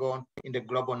going on in the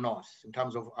global north in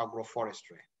terms of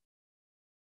agroforestry.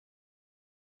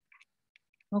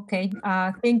 Okay,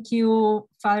 thank you,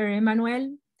 Father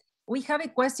Emmanuel. We have a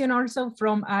question also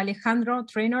from Alejandro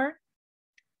Trainer.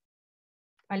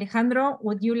 Alejandro,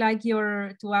 would you like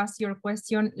to ask your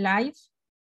question live?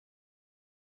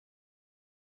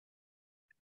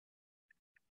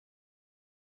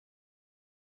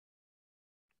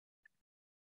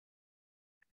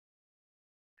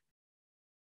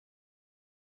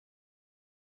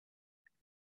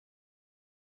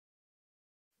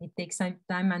 It takes some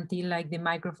time until like the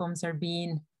microphones are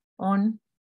being on.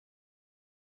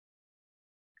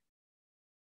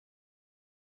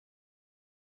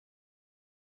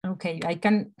 Okay, I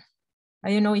don't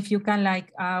know if you can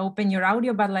like open your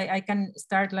audio, but like I can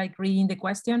start like reading the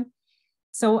question.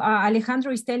 So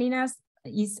Alejandro is telling us,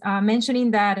 mentioning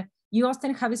that you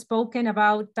often have spoken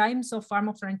about types of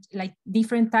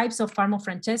different types of Farm of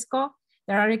Francesco.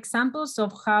 There are examples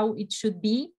of how it should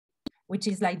be, which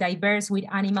is like diverse with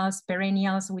animals,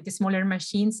 perennials, with smaller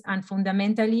machines, and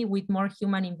fundamentally with more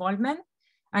human involvement.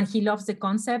 And he loves the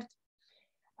concept.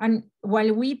 And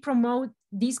while we promote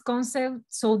this concept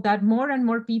so that more and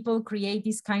more people create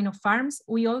these kind of farms,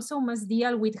 we also must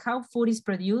deal with how food is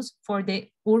produced for the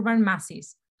urban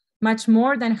masses, much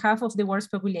more than half of the world's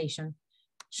population.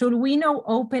 Should we now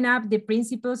open up the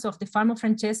principles of the Farm of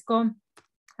Francesco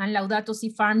and Laudato Si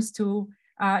farms to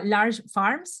large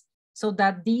farms so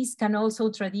that these can also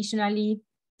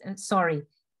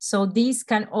these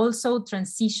can also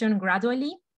transition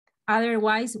gradually?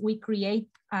 Otherwise, we create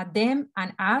them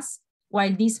and us,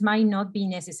 while this might not be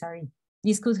necessary.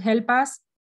 This could help us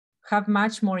have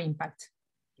much more impact.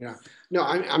 Yeah, no,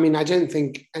 I mean, I don't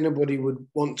think anybody would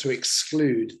want to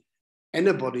exclude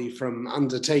anybody from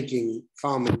undertaking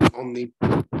farming on the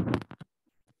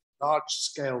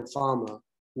large-scale farmer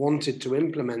wanted to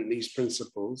implement these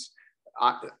principles.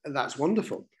 That's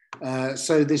wonderful.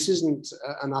 So this isn't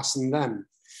an us and them.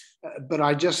 But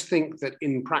I just think that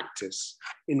in practice,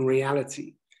 in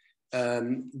reality,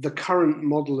 the current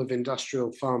model of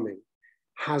industrial farming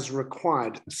has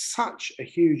required such a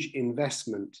huge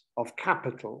investment of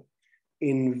capital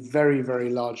in very,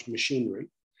 very large machinery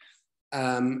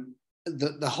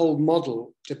that the whole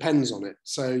model depends on it.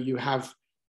 So you have,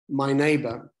 my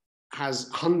neighbor has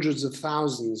hundreds of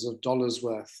thousands of dollars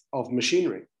worth of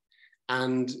machinery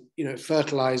and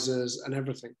fertilizers and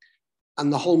everything.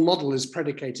 And the whole model is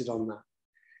predicated on that.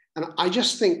 And I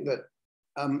just think that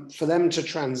for them to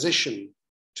transition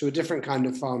to a different kind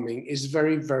of farming is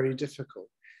very, very difficult.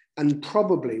 And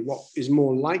probably what is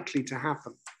more likely to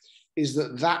happen is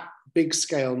that that big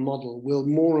scale model will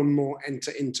more and more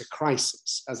enter into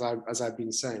crisis, as I've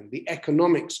been saying. The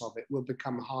economics of it will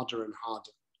become harder and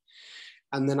harder.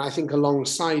 And then I think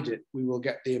alongside it, we will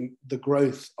get the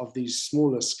growth of these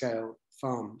smaller scale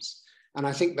farms. And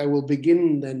I think there will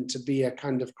begin then to be a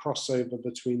kind of crossover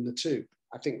between the two.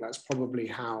 I think that's probably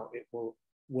how it will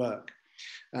work.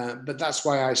 But that's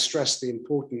why I stress the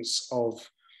importance of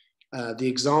the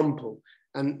example.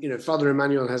 And Father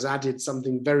Emmanuel has added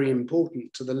something very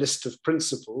important to the list of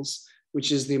principles,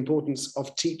 which is the importance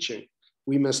of teaching.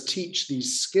 We must teach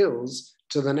these skills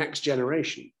to the next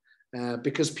generation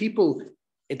because people,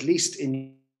 at least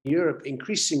in Europe,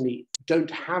 increasingly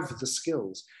don't have the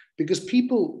skills. Because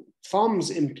farms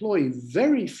employ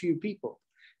very few people.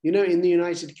 In the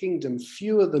United Kingdom,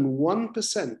 fewer than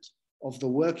 1% of the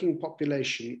working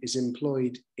population is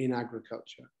employed in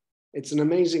agriculture. It's an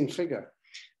amazing figure.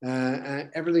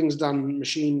 Everything's done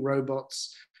machine,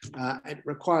 robots. It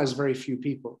requires very few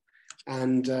people.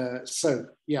 And so,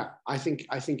 yeah, I think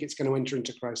it's going to enter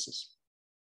into crisis.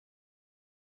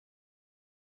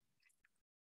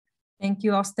 Thank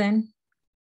you, Austen.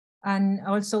 And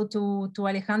also to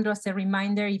Alejandro, as a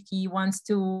reminder, if he wants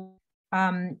to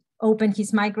open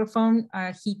his microphone,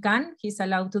 he can. He's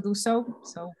allowed to do so.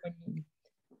 So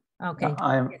Okay.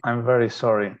 I'm very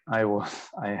sorry. I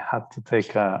had to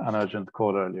take an urgent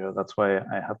call earlier. That's why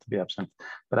I had to be absent.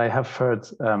 But I have heard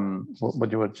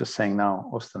what you were just saying now,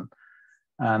 Austen,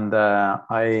 and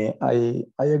I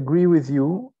agree with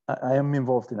you. I am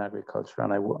involved in agriculture,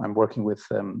 and I'm working with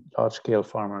large-scale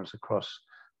farmers across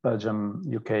Belgium,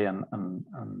 UK, and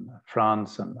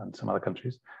France, and some other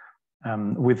countries,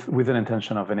 with an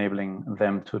intention of enabling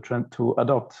them to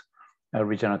adopt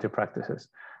regenerative practices.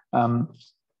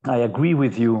 I agree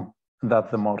with you that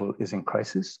the model is in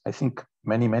crisis. I think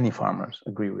many farmers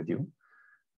agree with you.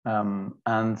 But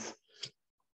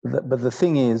the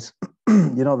thing is,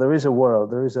 you know, there is a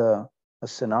world, there is a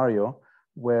scenario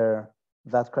where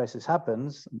that crisis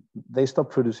happens, they stop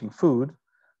producing food,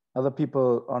 other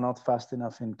people are not fast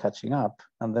enough in catching up,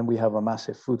 and then we have a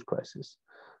massive food crisis.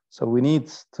 So we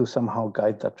need to somehow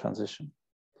guide that transition.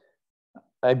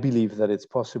 I believe that it's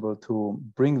possible to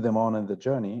bring them on in the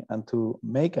journey and to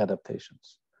make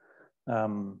adaptations.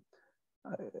 There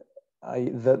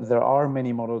are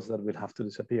many models that will have to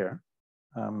disappear.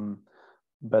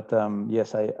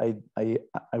 Yes, I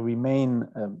remain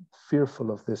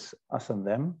fearful of this us and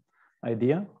them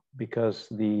idea, because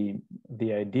the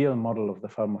ideal model of the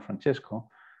Farm of Francesco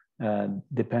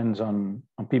depends on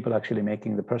people actually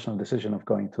making the personal decision of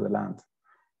going to the land.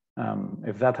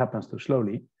 If that happens too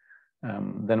slowly,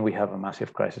 then we have a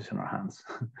massive crisis in our hands.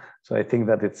 So I think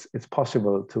that it's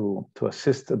possible to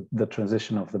assist the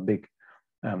transition of the big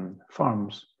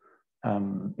farms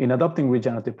in adopting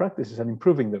regenerative practices and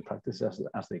improving their practices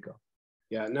as they go.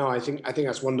 Yeah, no, I think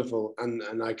that's wonderful,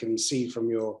 and I can see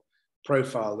from your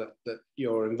profile that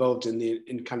you're involved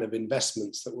in kind of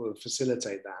investments that will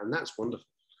facilitate that, and that's wonderful.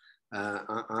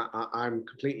 I'm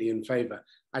completely in favor.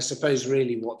 I suppose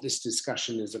really what this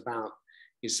discussion is about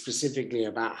is specifically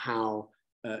about how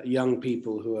young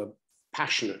people who are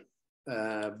passionate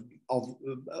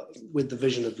with the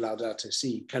vision of Laudato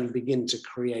Si can begin to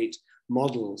create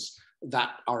models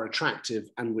that are attractive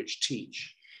and which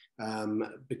teach,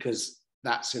 because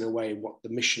that's in a way what the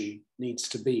mission needs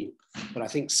to be. But I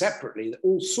think separately,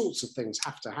 all sorts of things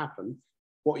have to happen.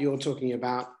 What you're talking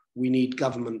about, we need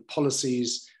government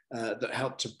policies that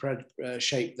help to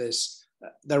shape this.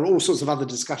 There are all sorts of other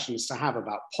discussions to have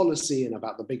about policy and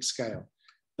about the big scale.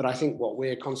 But I think what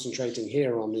we're concentrating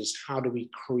here on is how do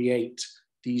we create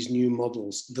these new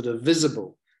models that are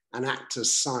visible and act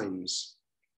as signs,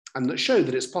 and that show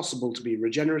that it's possible to be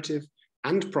regenerative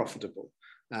and profitable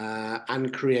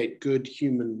and create good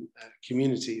human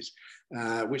communities,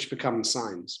 which become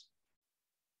signs.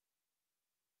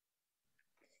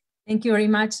 Thank you very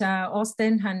much,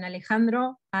 Austen and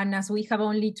Alejandro. And as we have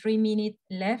only 3 minutes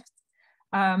left,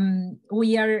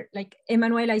 we are like,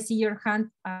 Emmanuel, I see your hand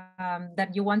that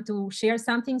you want to share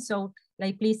something. So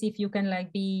like, please, if you can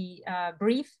like be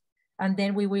brief, and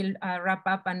then we will wrap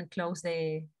up and close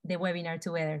the webinar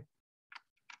together.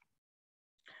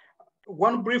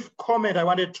 One brief comment I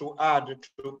wanted to add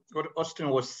to what Austen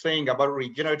was saying about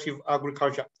regenerative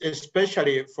agriculture,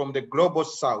 especially from the global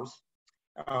south.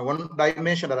 One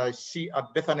dimension that I see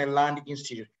at Bethany Land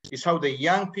Institute is how the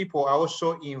young people are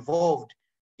also involved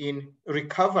in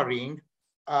recovering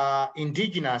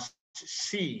indigenous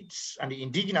seeds and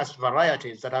indigenous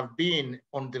varieties that have been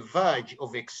on the verge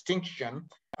of extinction,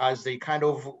 as they kind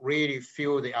of really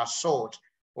feel the assault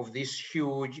of this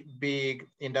huge, big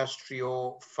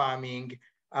industrial farming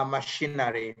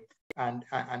machinery and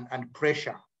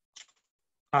pressure.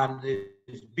 And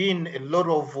there's been a lot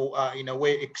of, in a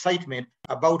way, excitement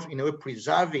about, in a way,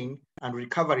 preserving and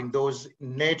recovering those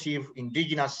native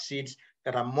indigenous seeds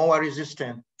that are more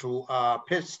resistant to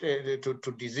pests,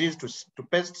 to disease, to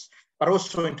pests, but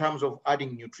also in terms of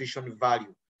adding nutrition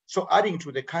value. So adding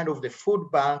to the kind of the food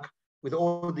bank with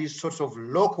all these sorts of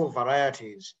local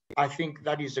varieties, I think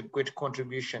that is a great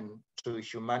contribution to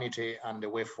humanity and the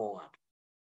way forward.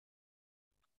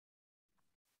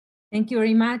 Thank you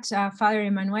very much, Father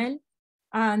Emmanuel.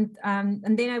 And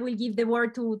then I will give the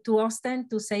word to Austen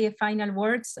to say a final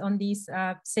words on this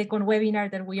second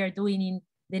webinar that we are doing in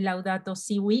the Laudato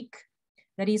Si week.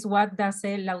 That is, what does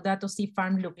a Laudato Si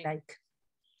farm look like?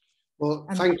 Well,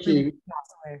 thank you.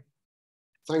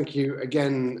 Thank you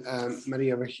again,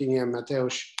 Maria Virginia and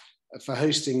Mateusz, for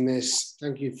hosting this.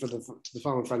 Thank you to the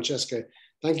Farm of Francesco.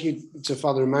 Thank you to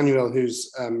Father Emmanuel,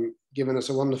 who's given us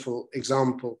a wonderful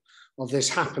example of this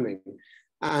happening,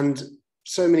 and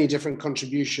so many different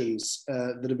contributions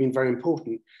that have been very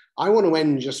important. I want to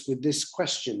end just with this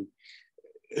question.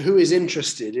 Who is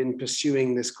interested in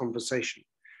pursuing this conversation?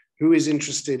 Who is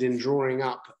interested in drawing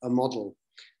up a model,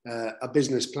 a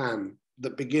business plan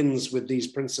that begins with these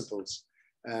principles?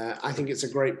 I think it's a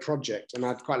great project, and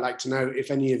I'd quite like to know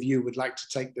if any of you would like to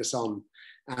take this on.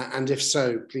 And if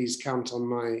so, please count on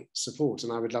my support,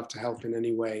 and I would love to help in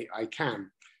any way I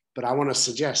can. But I want to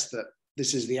suggest that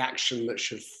this is the action that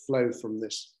should flow from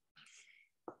this.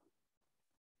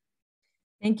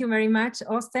 Thank you very much,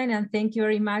 Austen, and thank you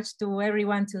very much to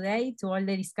everyone today, to all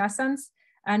the discussants.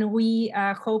 And we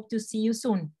hope to see you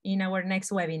soon in our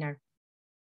next webinar.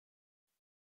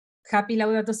 Happy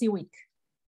Laudato Si week.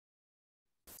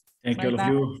 Thank you, all of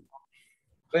you.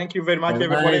 Thank you very much,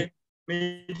 everybody.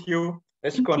 Meet you.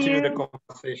 Let's continue the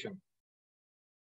conversation.